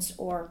resilience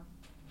or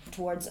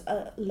towards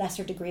a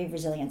lesser degree of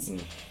resilience.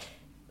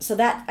 So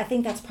that, I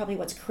think that's probably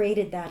what's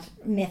created that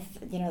myth,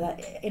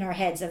 that in our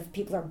heads of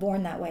people are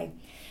born that way.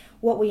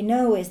 What we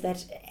know is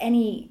that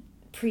any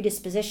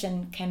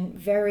predisposition can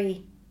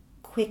very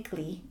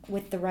quickly,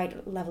 with the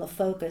right level of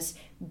focus,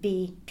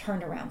 be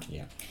turned around.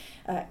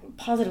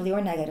 Positively or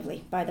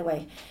negatively, by the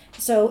way.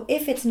 So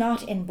if it's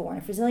not inborn,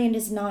 if resilience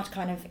is not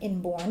kind of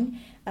inborn,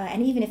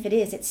 and even if it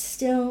is, it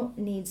still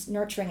needs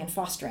nurturing and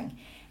fostering.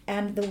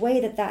 And the way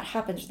that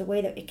happens, the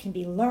way that it can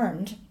be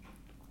learned,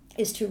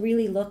 is to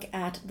really look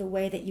at the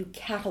way that you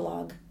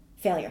catalog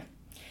failure.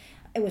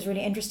 It was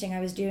really interesting.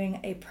 I was doing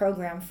a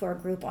program for a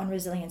group on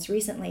resilience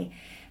recently,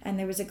 and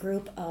there was a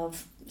group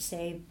of,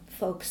 say,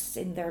 folks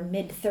in their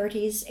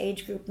mid-30s,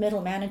 age group,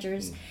 middle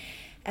managers.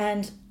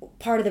 And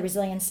part of the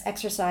resilience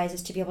exercise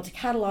is to be able to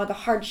catalog a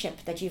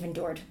hardship that you've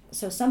endured.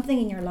 So something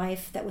in your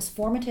life that was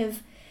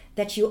formative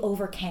that you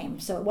overcame.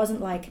 So it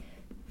wasn't like,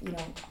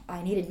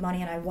 I needed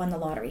money and I won the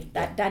lottery.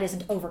 That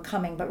isn't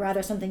overcoming, but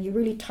rather something you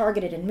really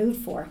targeted and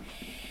moved for.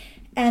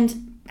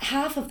 And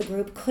half of the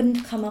group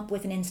couldn't come up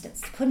with an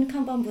instance, couldn't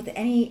come up with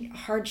any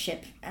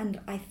hardship. And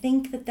I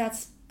think that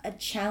that's a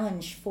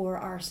challenge for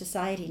our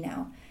society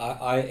now.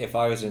 If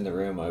I was in the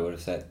room, I would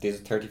have said, these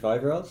are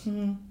 35-year-olds?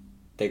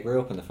 They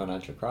grew up in the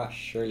financial crash.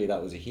 Surely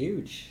that was a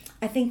huge...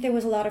 I think there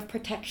was a lot of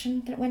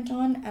protection that went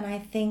on, and I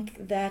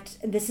think that,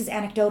 this is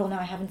anecdotal now,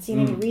 I haven't seen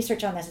any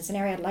research on this, it's an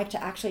area I'd like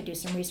to actually do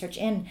some research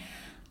in.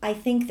 I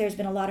think there's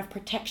been a lot of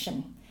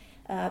protection.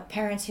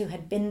 Parents who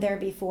had been there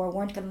before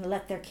weren't going to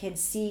let their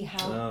kids see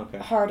how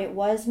hard it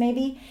was,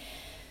 maybe.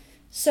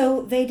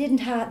 So they don't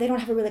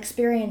have a real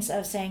experience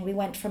of saying, we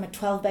went from a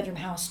 12-bedroom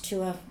house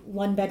to a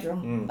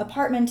 1-bedroom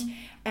apartment,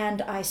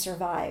 and I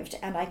survived,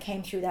 and I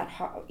came through that,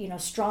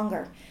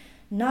 stronger.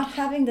 Not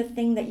having the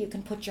thing that you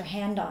can put your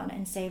hand on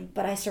and say,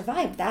 but I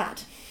survived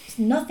that.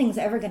 Nothing's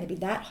ever going to be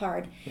that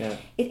hard.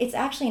 It's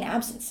actually an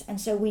absence.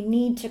 And so we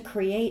need to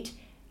create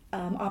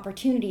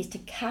opportunities to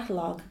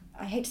catalog,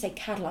 I hate to say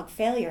catalog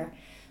failure,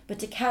 but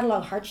to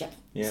catalog hardship.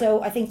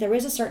 So I think there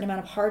is a certain amount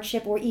of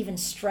hardship or even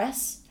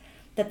stress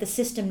that the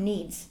system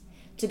needs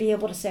to be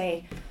able to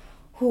say,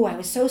 I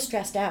was so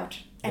stressed out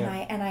and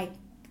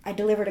I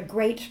delivered a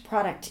great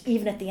product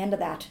even at the end of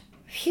that.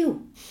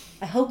 Phew,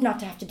 I hope not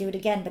to have to do it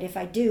again, but if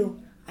I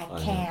do, I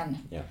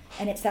can.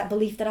 And it's that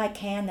belief that I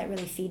can that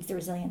really feeds the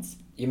resilience.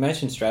 You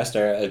mentioned stress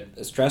there.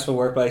 A stressful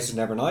workplace is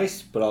never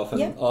nice, but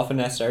often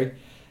necessary.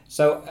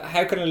 So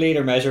how can a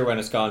leader measure when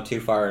it's gone too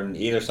far on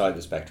either side of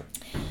the spectrum?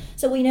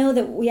 So we know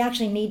that we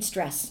actually need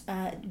stress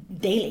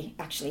daily.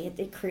 Actually,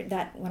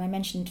 that when I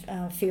mentioned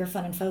fear,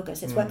 fun, and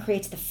focus, it's what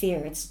creates the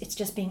fear. It's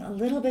just being a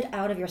little bit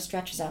out of your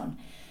stretch zone,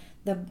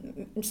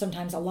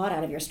 sometimes a lot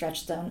out of your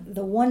stretch zone.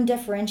 The one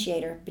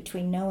differentiator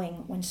between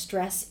knowing when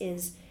stress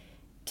is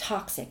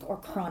toxic or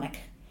chronic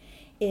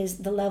is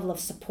the level of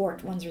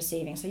support one's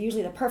receiving. So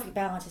usually the perfect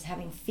balance is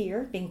having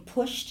fear, being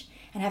pushed,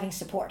 and having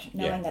support,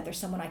 knowing that there's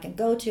someone I can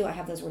go to. I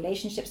have those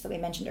relationships that we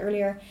mentioned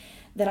earlier,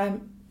 that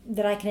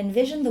I can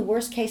envision the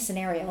worst case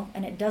scenario,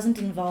 and it doesn't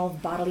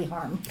involve bodily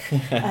harm,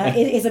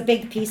 is a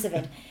big piece of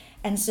it.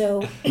 And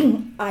so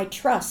I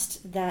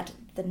trust that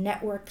the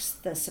networks,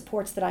 the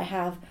supports that I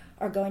have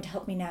are going to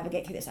help me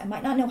navigate through this. I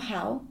might not know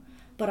how,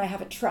 but I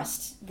have a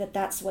trust that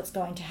that's what's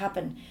going to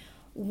happen.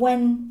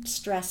 When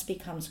stress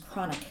becomes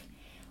chronic,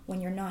 when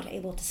you're not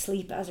able to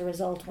sleep as a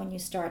result, when you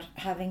start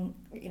having,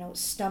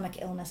 stomach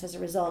illness as a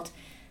result,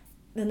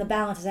 then the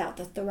balance is out.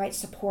 The right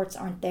supports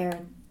aren't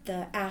there.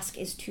 The ask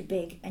is too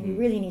big, and you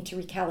really need to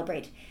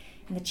recalibrate.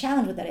 And the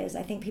challenge with that is,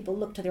 I think people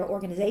look to their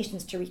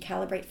organizations to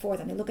recalibrate for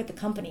them. They look at the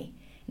company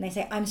and they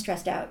say, I'm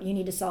stressed out. You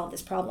need to solve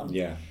this problem.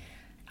 Yeah.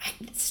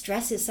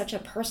 Stress is such a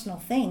personal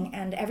thing,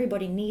 and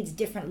everybody needs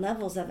different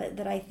levels of it,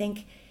 that I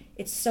think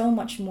it's so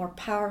much more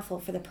powerful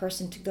for the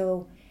person to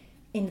go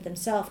into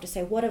themselves to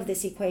say, what of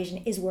this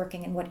equation is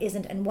working and what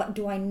isn't, and what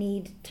do I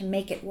need to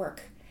make it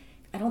work?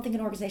 I don't think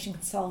an organization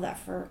can solve that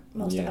for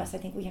most of us. I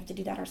think we have to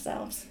do that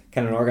ourselves.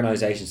 Can an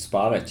organization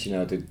spot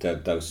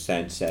it? Those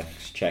sense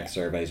check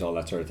surveys, all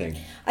that sort of thing.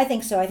 I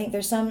think so. I think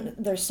there's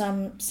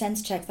some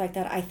sense checks like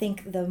that. I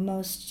think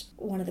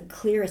one of the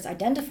clearest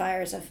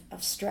identifiers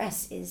of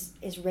stress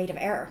is rate of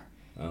error.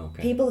 Oh,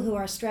 okay. People who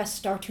are stressed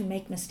start to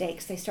make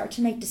mistakes. They start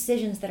to make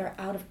decisions that are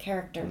out of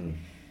character,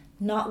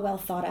 not well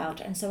thought out.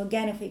 And so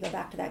again, if we go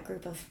back to that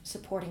group of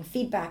supporting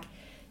feedback,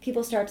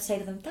 people start to say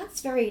to them,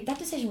 that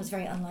decision was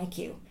very unlike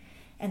you.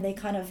 And they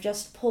kind of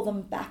just pull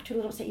them back to a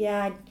little, say,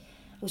 yeah, I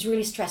was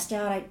really stressed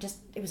out.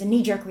 It was a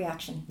knee-jerk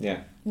reaction.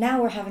 Yeah.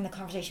 Now we're having the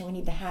conversation we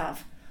need to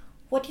have.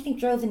 What do you think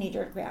drove the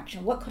knee-jerk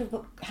reaction? What could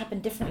have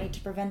happened differently to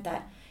prevent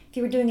that? If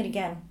you were doing it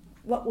again,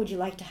 what would you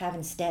like to have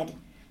instead?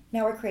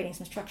 Now we're creating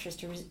some structures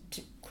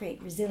to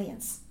create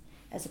resilience,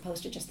 as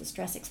opposed to just the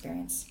stress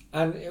experience.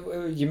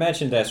 And you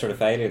mentioned sort of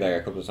failure there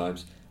a couple of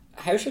times.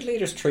 How should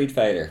leaders treat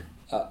failure?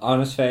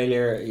 Honest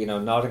failure,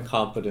 not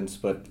incompetence,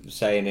 but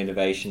say an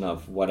innovation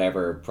of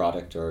whatever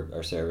product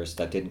or service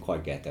that didn't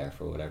quite get there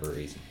for whatever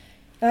reason.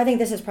 I think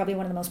this is probably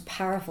one of the most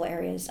powerful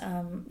areas,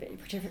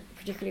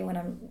 particularly when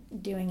I'm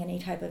doing any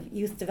type of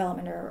youth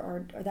development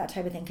or that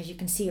type of thing, because you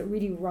can see it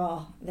really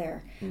raw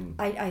there.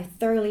 I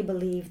thoroughly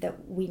believe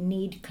that we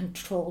need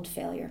controlled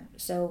failure.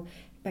 So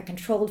by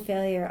controlled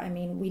failure, I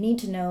mean we need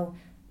to know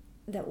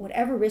that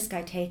whatever risk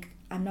I take,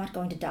 I'm not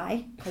going to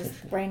die, because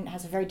the brain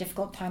has a very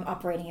difficult time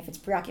operating if it's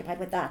preoccupied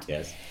with that.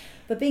 Yes.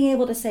 But being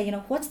able to say,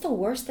 what's the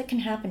worst that can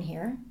happen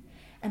here,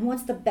 and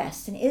what's the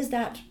best, and is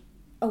that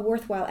a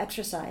worthwhile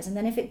exercise? And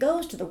then if it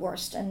goes to the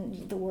worst,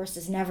 and the worst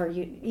is never,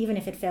 even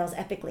if it fails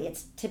epically,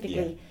 it's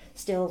typically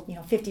still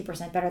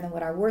 50% better than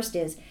what our worst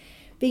is.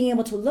 Being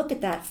able to look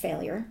at that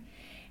failure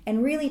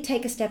and really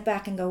take a step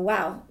back and go,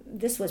 wow,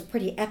 this was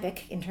pretty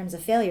epic in terms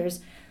of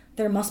failures.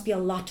 There must be a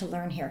lot to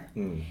learn here.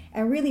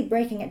 And really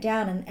breaking it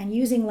down and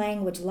using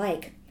language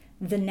like,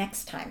 the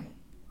next time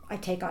I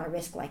take on a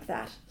risk like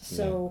that.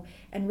 So,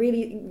 and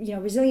really,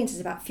 resilience is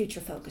about future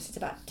focus. It's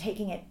about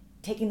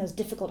taking those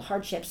difficult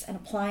hardships and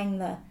applying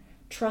the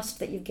trust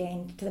that you've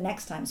gained to the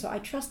next time. So I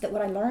trust that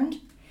what I learned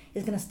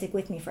is going to stick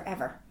with me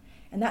forever.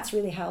 And that's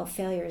really how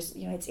failures,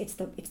 it's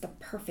the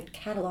perfect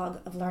catalog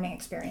of learning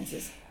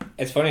experiences.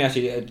 It's funny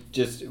actually,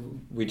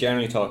 we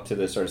generally talk to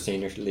the sort of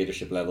senior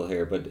leadership level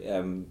here, but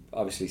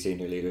obviously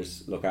senior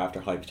leaders look after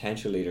high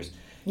potential leaders.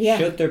 Yeah.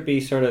 Should there be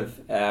sort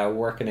of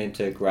working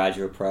into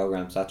graduate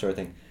programs, that sort of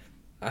thing,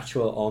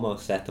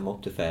 almost set them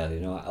up to fail,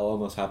 I'll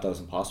almost have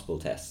those impossible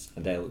tests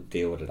and they'll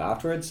deal with it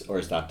afterwards, or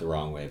is that the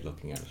wrong way of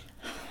looking at it?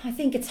 I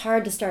think it's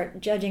hard to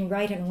start judging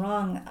right and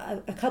wrong.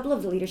 A couple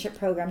of the leadership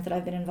programs that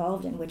I've been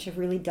involved in, which have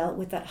really dealt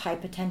with that high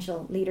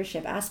potential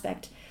leadership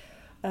aspect,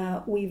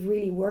 we've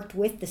really worked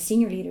with the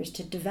senior leaders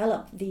to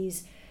develop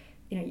these,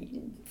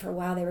 for a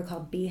while they were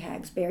called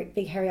BHAGs,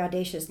 big, hairy,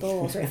 audacious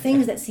goals, or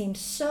things that seemed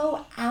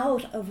so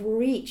out of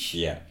reach.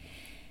 Yeah.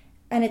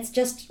 And it's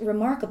just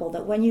remarkable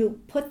that when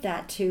you put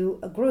that to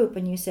a group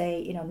and you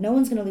say, no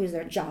one's going to lose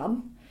their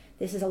job,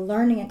 this is a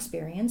learning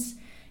experience,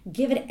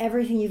 give it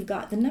everything you've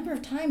got. The number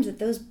of times that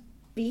those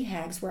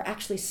BHAGs were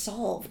actually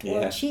solved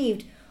or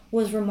achieved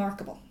was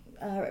remarkable,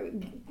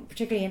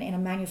 particularly in a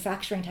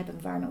manufacturing type of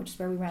environment, which is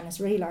where we ran this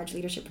really large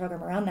leadership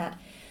program around that.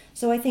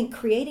 So I think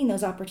creating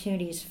those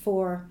opportunities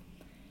for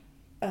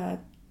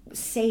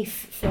safe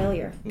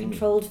failure,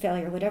 controlled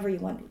failure, whatever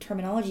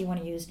terminology you want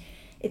to use,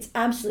 it's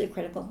absolutely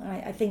critical. And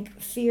I think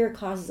fear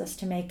causes us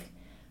to make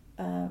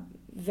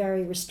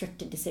very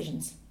restricted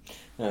decisions.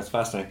 That's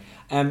fascinating.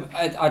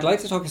 I'd like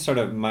to talk sort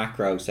of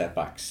macro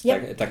setbacks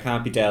that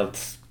can't be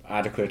dealt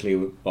adequately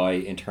by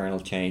internal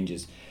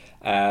changes.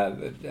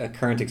 A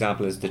current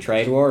example is the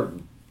trade war,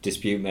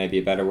 dispute may be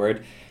a better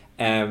word,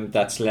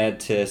 that's led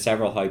to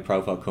several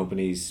high-profile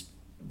companies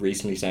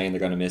recently saying they're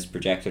going to miss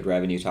projected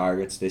revenue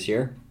targets this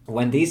year.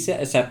 When these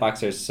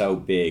setbacks are so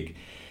big,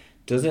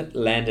 does it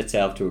lend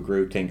itself to a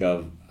groupthink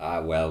of,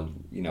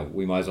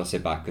 we might as well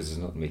sit back because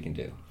there's nothing we can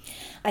do?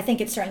 I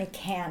think it certainly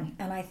can,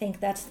 and I think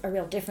that's a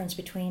real difference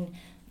between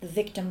the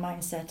victim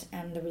mindset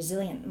and the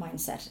resilient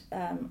mindset.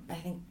 I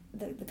think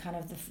the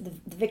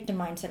victim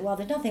mindset, well,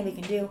 there's nothing we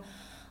can do,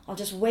 I'll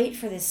just wait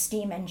for this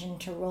steam engine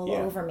to roll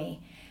over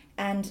me.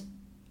 And,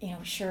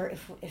 sure,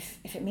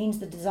 if it means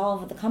the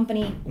dissolve of the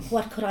company,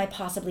 what could I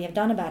possibly have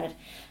done about it?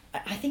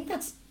 I think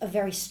that's a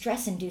very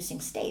stress-inducing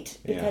state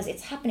because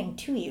it's happening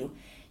to you.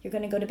 You're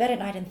going to go to bed at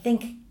night and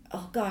think,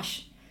 oh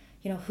gosh,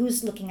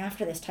 who's looking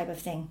after this type of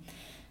thing?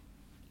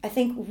 I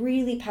think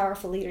really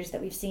powerful leaders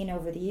that we've seen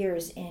over the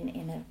years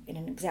in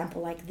an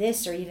example like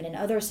this, or even in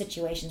other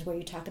situations where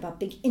you talk about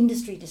big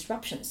industry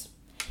disruptions,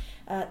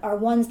 are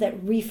ones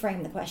that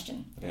reframe the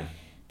question. Yeah.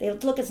 They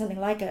look at something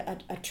like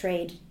a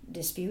trade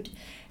dispute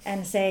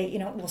and say,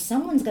 well,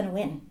 someone's going to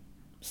win.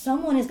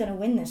 Someone is going to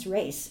win this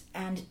race,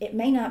 and it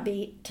may not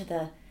be to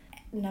the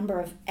number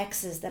of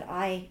X's that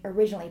I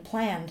originally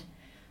planned,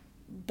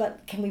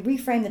 but can we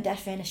reframe the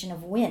definition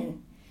of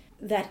win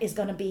that is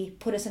going to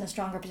put us in a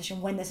stronger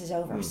position when this is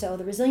over? So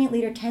the resilient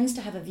leader tends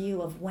to have a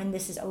view of when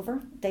this is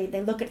over.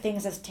 They look at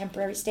things as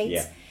temporary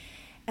states,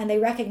 and they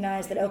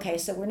recognize that, okay,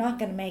 so we're not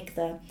going to make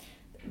the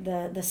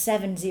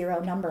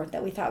 7-0 number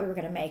that we thought we were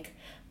going to make.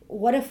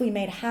 What if we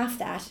made half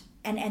that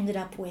and ended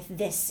up with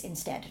this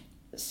instead?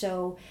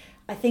 So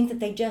I think that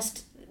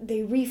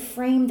they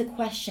reframe the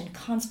question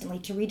constantly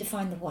to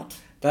redefine the what.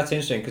 That's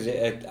interesting, because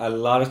a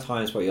lot of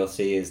times what you'll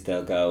see is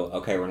they'll go,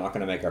 okay, we're not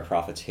going to make our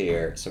profits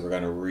here, so we're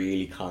going to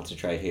really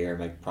concentrate here,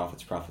 make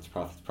profits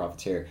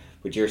here.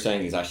 What you're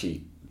saying is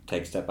actually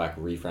take a step back,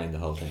 reframe the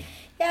whole thing.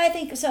 Yeah, I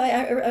think so.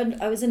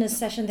 I was in a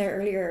session there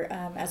earlier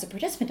as a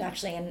participant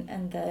actually,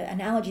 and the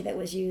analogy that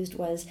was used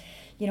was,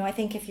 I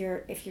think if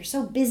you're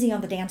so busy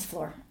on the dance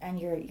floor and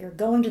you're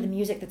going to the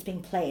music that's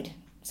being played,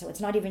 so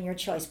it's not even your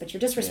choice, but you're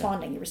just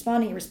responding. You're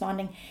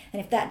responding,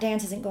 and if that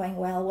dance isn't going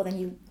well, then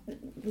you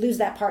lose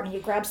that part and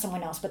you grab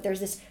someone else. But there's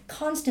this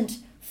constant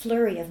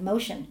flurry of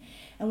motion,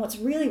 and what's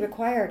really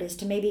required is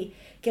to maybe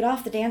get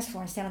off the dance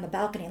floor and stand on the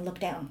balcony and look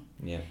down,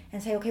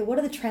 and say, okay, what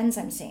are the trends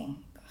I'm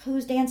seeing?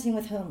 Who's dancing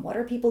with whom? What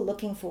are people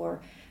looking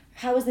for?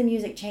 How is the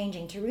music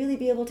changing? To really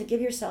be able to give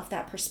yourself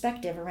that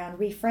perspective around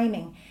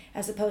reframing,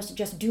 as opposed to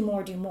just do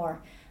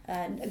more.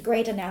 A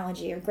great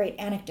analogy, or great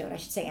anecdote, I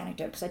should say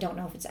anecdote, because I don't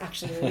know if it's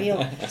actually a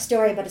real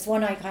story, but it's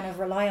one I kind of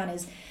rely on,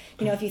 is,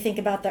 if you think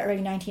about the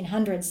early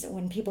 1900s,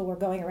 when people were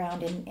going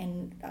around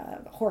in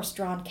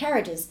horse-drawn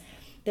carriages,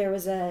 there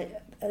was an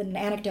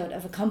anecdote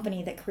of a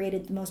company that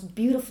created the most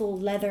beautiful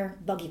leather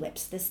buggy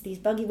whips. These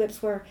buggy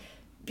whips were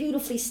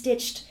beautifully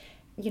stitched,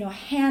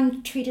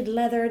 hand-treated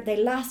leather. They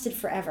lasted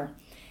forever.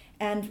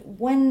 And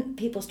when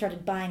people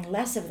started buying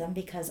less of them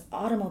because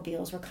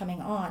automobiles were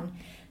coming on,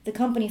 the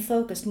company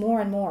focused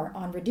more and more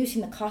on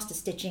reducing the cost of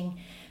stitching,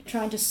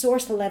 trying to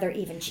source the leather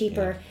even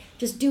cheaper,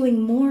 just doing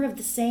more of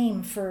the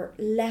same for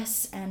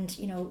less, and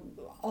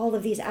all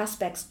of these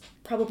aspects,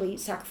 probably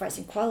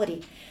sacrificing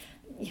quality.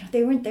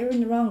 They were in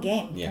the wrong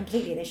game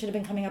completely. They should have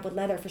been coming up with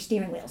leather for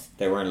steering wheels.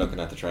 They weren't looking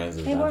at the trends.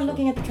 They weren't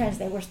looking at the trends.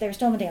 They were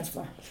still on the dance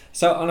floor.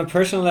 So on a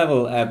personal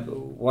level,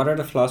 what are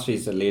the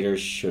philosophies that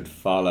leaders should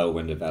follow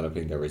when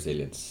developing their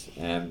resilience?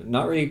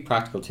 Not really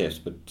practical tips,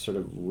 but sort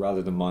of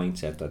rather the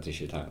mindset that they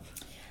should have.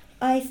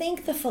 I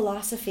think the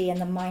philosophy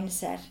and the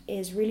mindset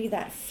is really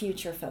that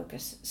future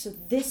focus. So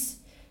this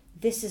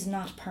is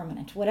not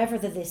permanent. Whatever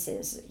this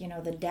is,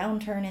 the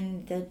downturn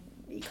in the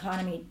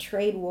economy,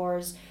 trade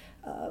wars,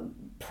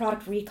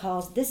 product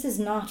recalls, this is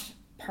not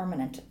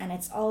permanent. And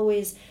it's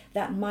always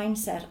that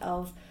mindset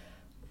of,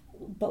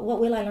 but what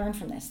will I learn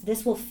from this?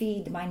 This will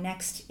feed my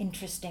next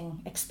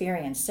interesting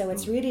experience. So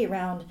it's really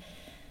around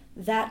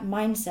that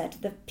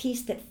mindset. The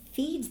piece that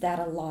feeds that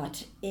a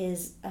lot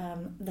is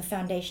the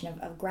foundation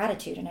of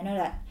gratitude. And I know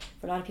that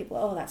for a lot of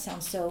people, that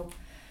sounds so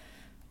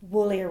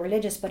woolly or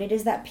religious, but it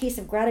is that piece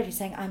of gratitude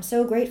saying, I'm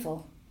so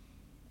grateful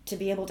to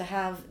be able to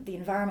have the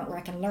environment where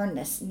I can learn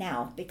this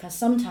now, because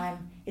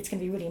sometime it's going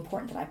to be really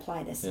important that I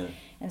apply this. Yeah.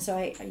 And so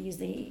I use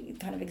the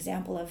kind of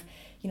example of,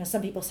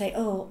 some people say,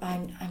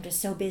 I'm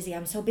just so busy,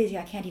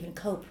 I can't even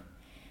cope.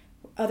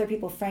 Other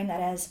people frame that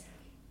as,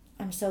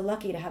 I'm so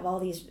lucky to have all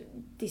these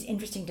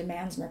interesting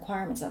demands and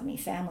requirements of me,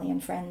 family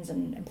and friends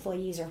and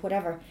employees or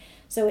whatever.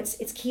 So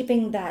it's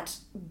keeping that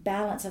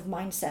balance of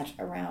mindset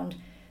around,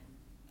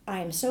 I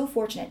am so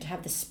fortunate to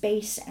have the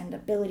space and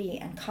ability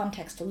and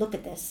context to look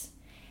at this,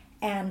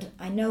 and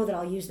I know that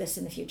I'll use this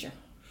in the future.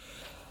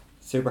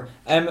 Super.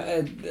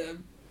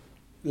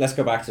 Let's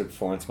go back to the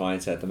performance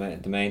mindset,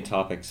 the main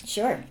topics.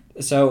 Sure.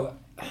 So,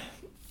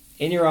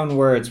 in your own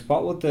words,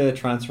 what would the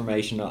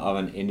transformation of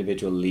an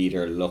individual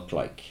leader look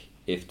like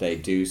if they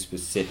do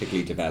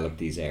specifically develop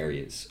these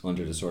areas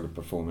under the sort of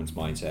performance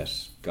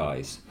mindset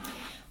guise?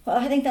 Well,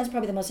 I think that's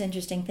probably the most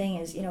interesting thing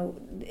is,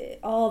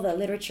 all the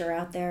literature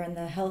out there and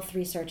the health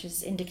research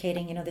is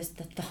indicating, the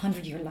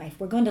 100-year life.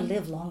 We're going to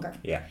live longer.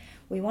 Yeah.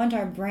 We want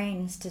our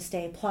brains to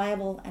stay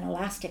pliable and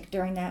elastic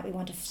during that. We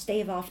want to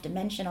stave off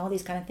dementia, all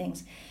these kind of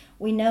things.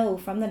 We know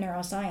from the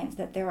neuroscience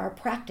that there are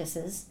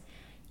practices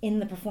in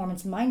the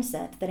performance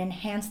mindset that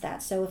enhance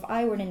that. So if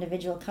I were an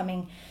individual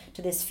coming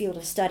to this field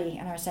of study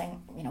and are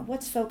saying,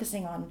 what's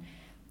focusing on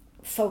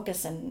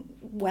focus and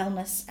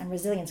wellness and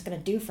resilience going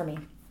to do for me?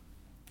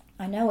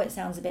 I know it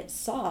sounds a bit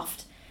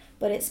soft,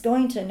 but it's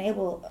going to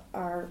enable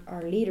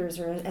our leaders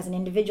or as an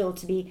individual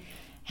to be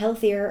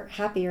healthier,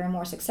 happier, and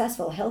more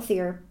successful.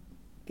 Healthier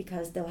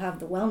because they'll have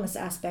the wellness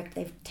aspect.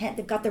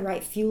 They've got the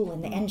right fuel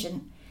in the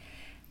engine.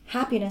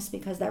 Happiness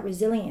because that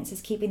resilience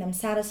is keeping them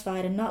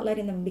satisfied and not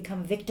letting them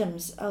become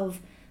victims of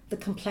the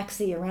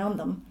complexity around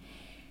them.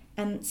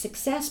 And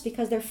success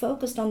because they're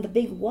focused on the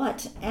big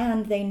what,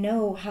 and they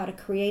know how to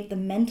create the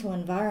mental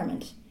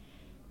environment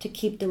to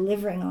keep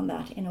delivering on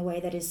that in a way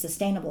that is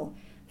sustainable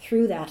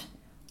through that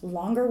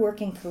longer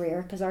working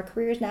career, because our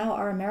careers now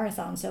are a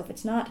marathon. So if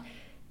it's not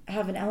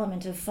have an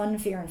element of fun,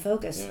 fear, and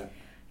focus,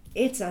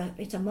 it's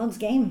a mug's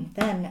game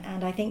then.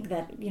 And I think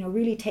that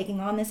really taking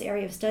on this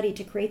area of study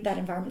to create that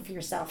environment for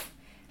yourself,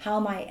 how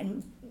am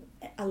I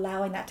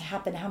allowing that to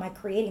happen, how am I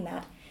creating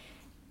that,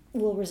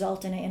 will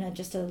result in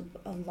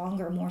a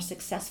longer, more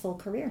successful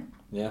career.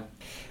 Yeah.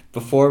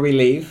 Before we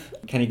leave,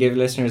 can you give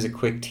listeners a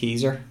quick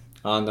teaser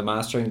on the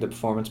Mastering the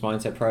Performance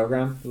Mindset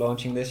program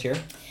launching this year?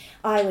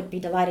 I would be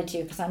delighted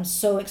to, because I'm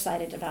so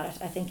excited about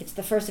it. I think it's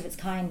the first of its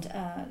kind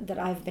that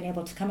I've been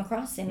able to come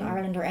across in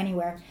Ireland or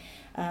anywhere.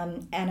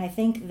 And I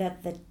think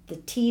that the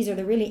teaser,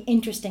 the really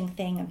interesting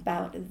thing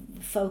about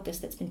the focus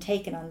that's been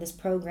taken on this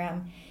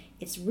program,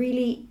 it's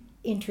really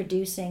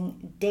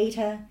introducing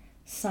data,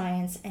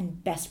 science,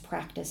 and best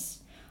practice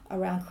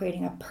around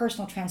creating a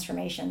personal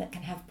transformation that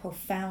can have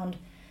profound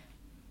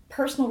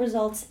personal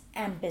results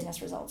and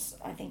business results.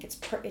 I think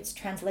it's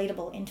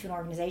translatable into an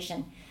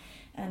organization.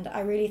 And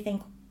I really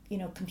think,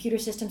 computer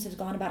systems have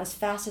gone about as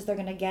fast as they're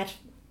going to get.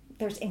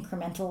 There's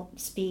incremental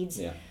speeds.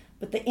 Yeah.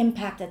 But the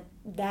impact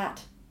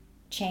that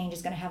change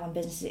is going to have on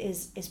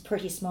businesses is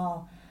pretty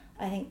small.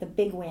 I think the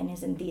big win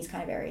is in these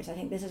kind of areas. I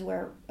think this is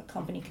where a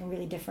company can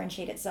really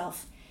differentiate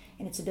itself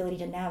in its ability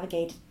to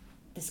navigate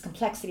this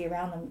complexity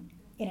around them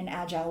in an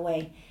agile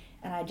way.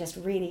 And I just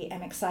really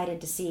am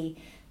excited to see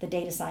the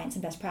data science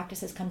and best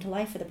practices come to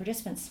life for the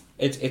participants.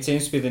 It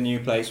seems to be the new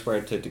place where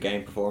to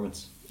gain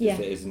performance.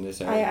 Is in this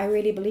area. I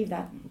really believe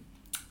that.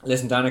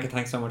 Listen, Danica,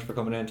 thanks so much for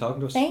coming in and talking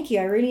to us. Thank you.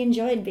 I really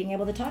enjoyed being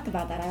able to talk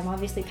about that. I'm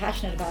obviously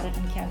passionate about it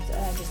and can't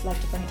just like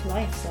to bring it to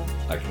life. So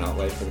I cannot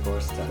wait for the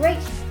course. Great.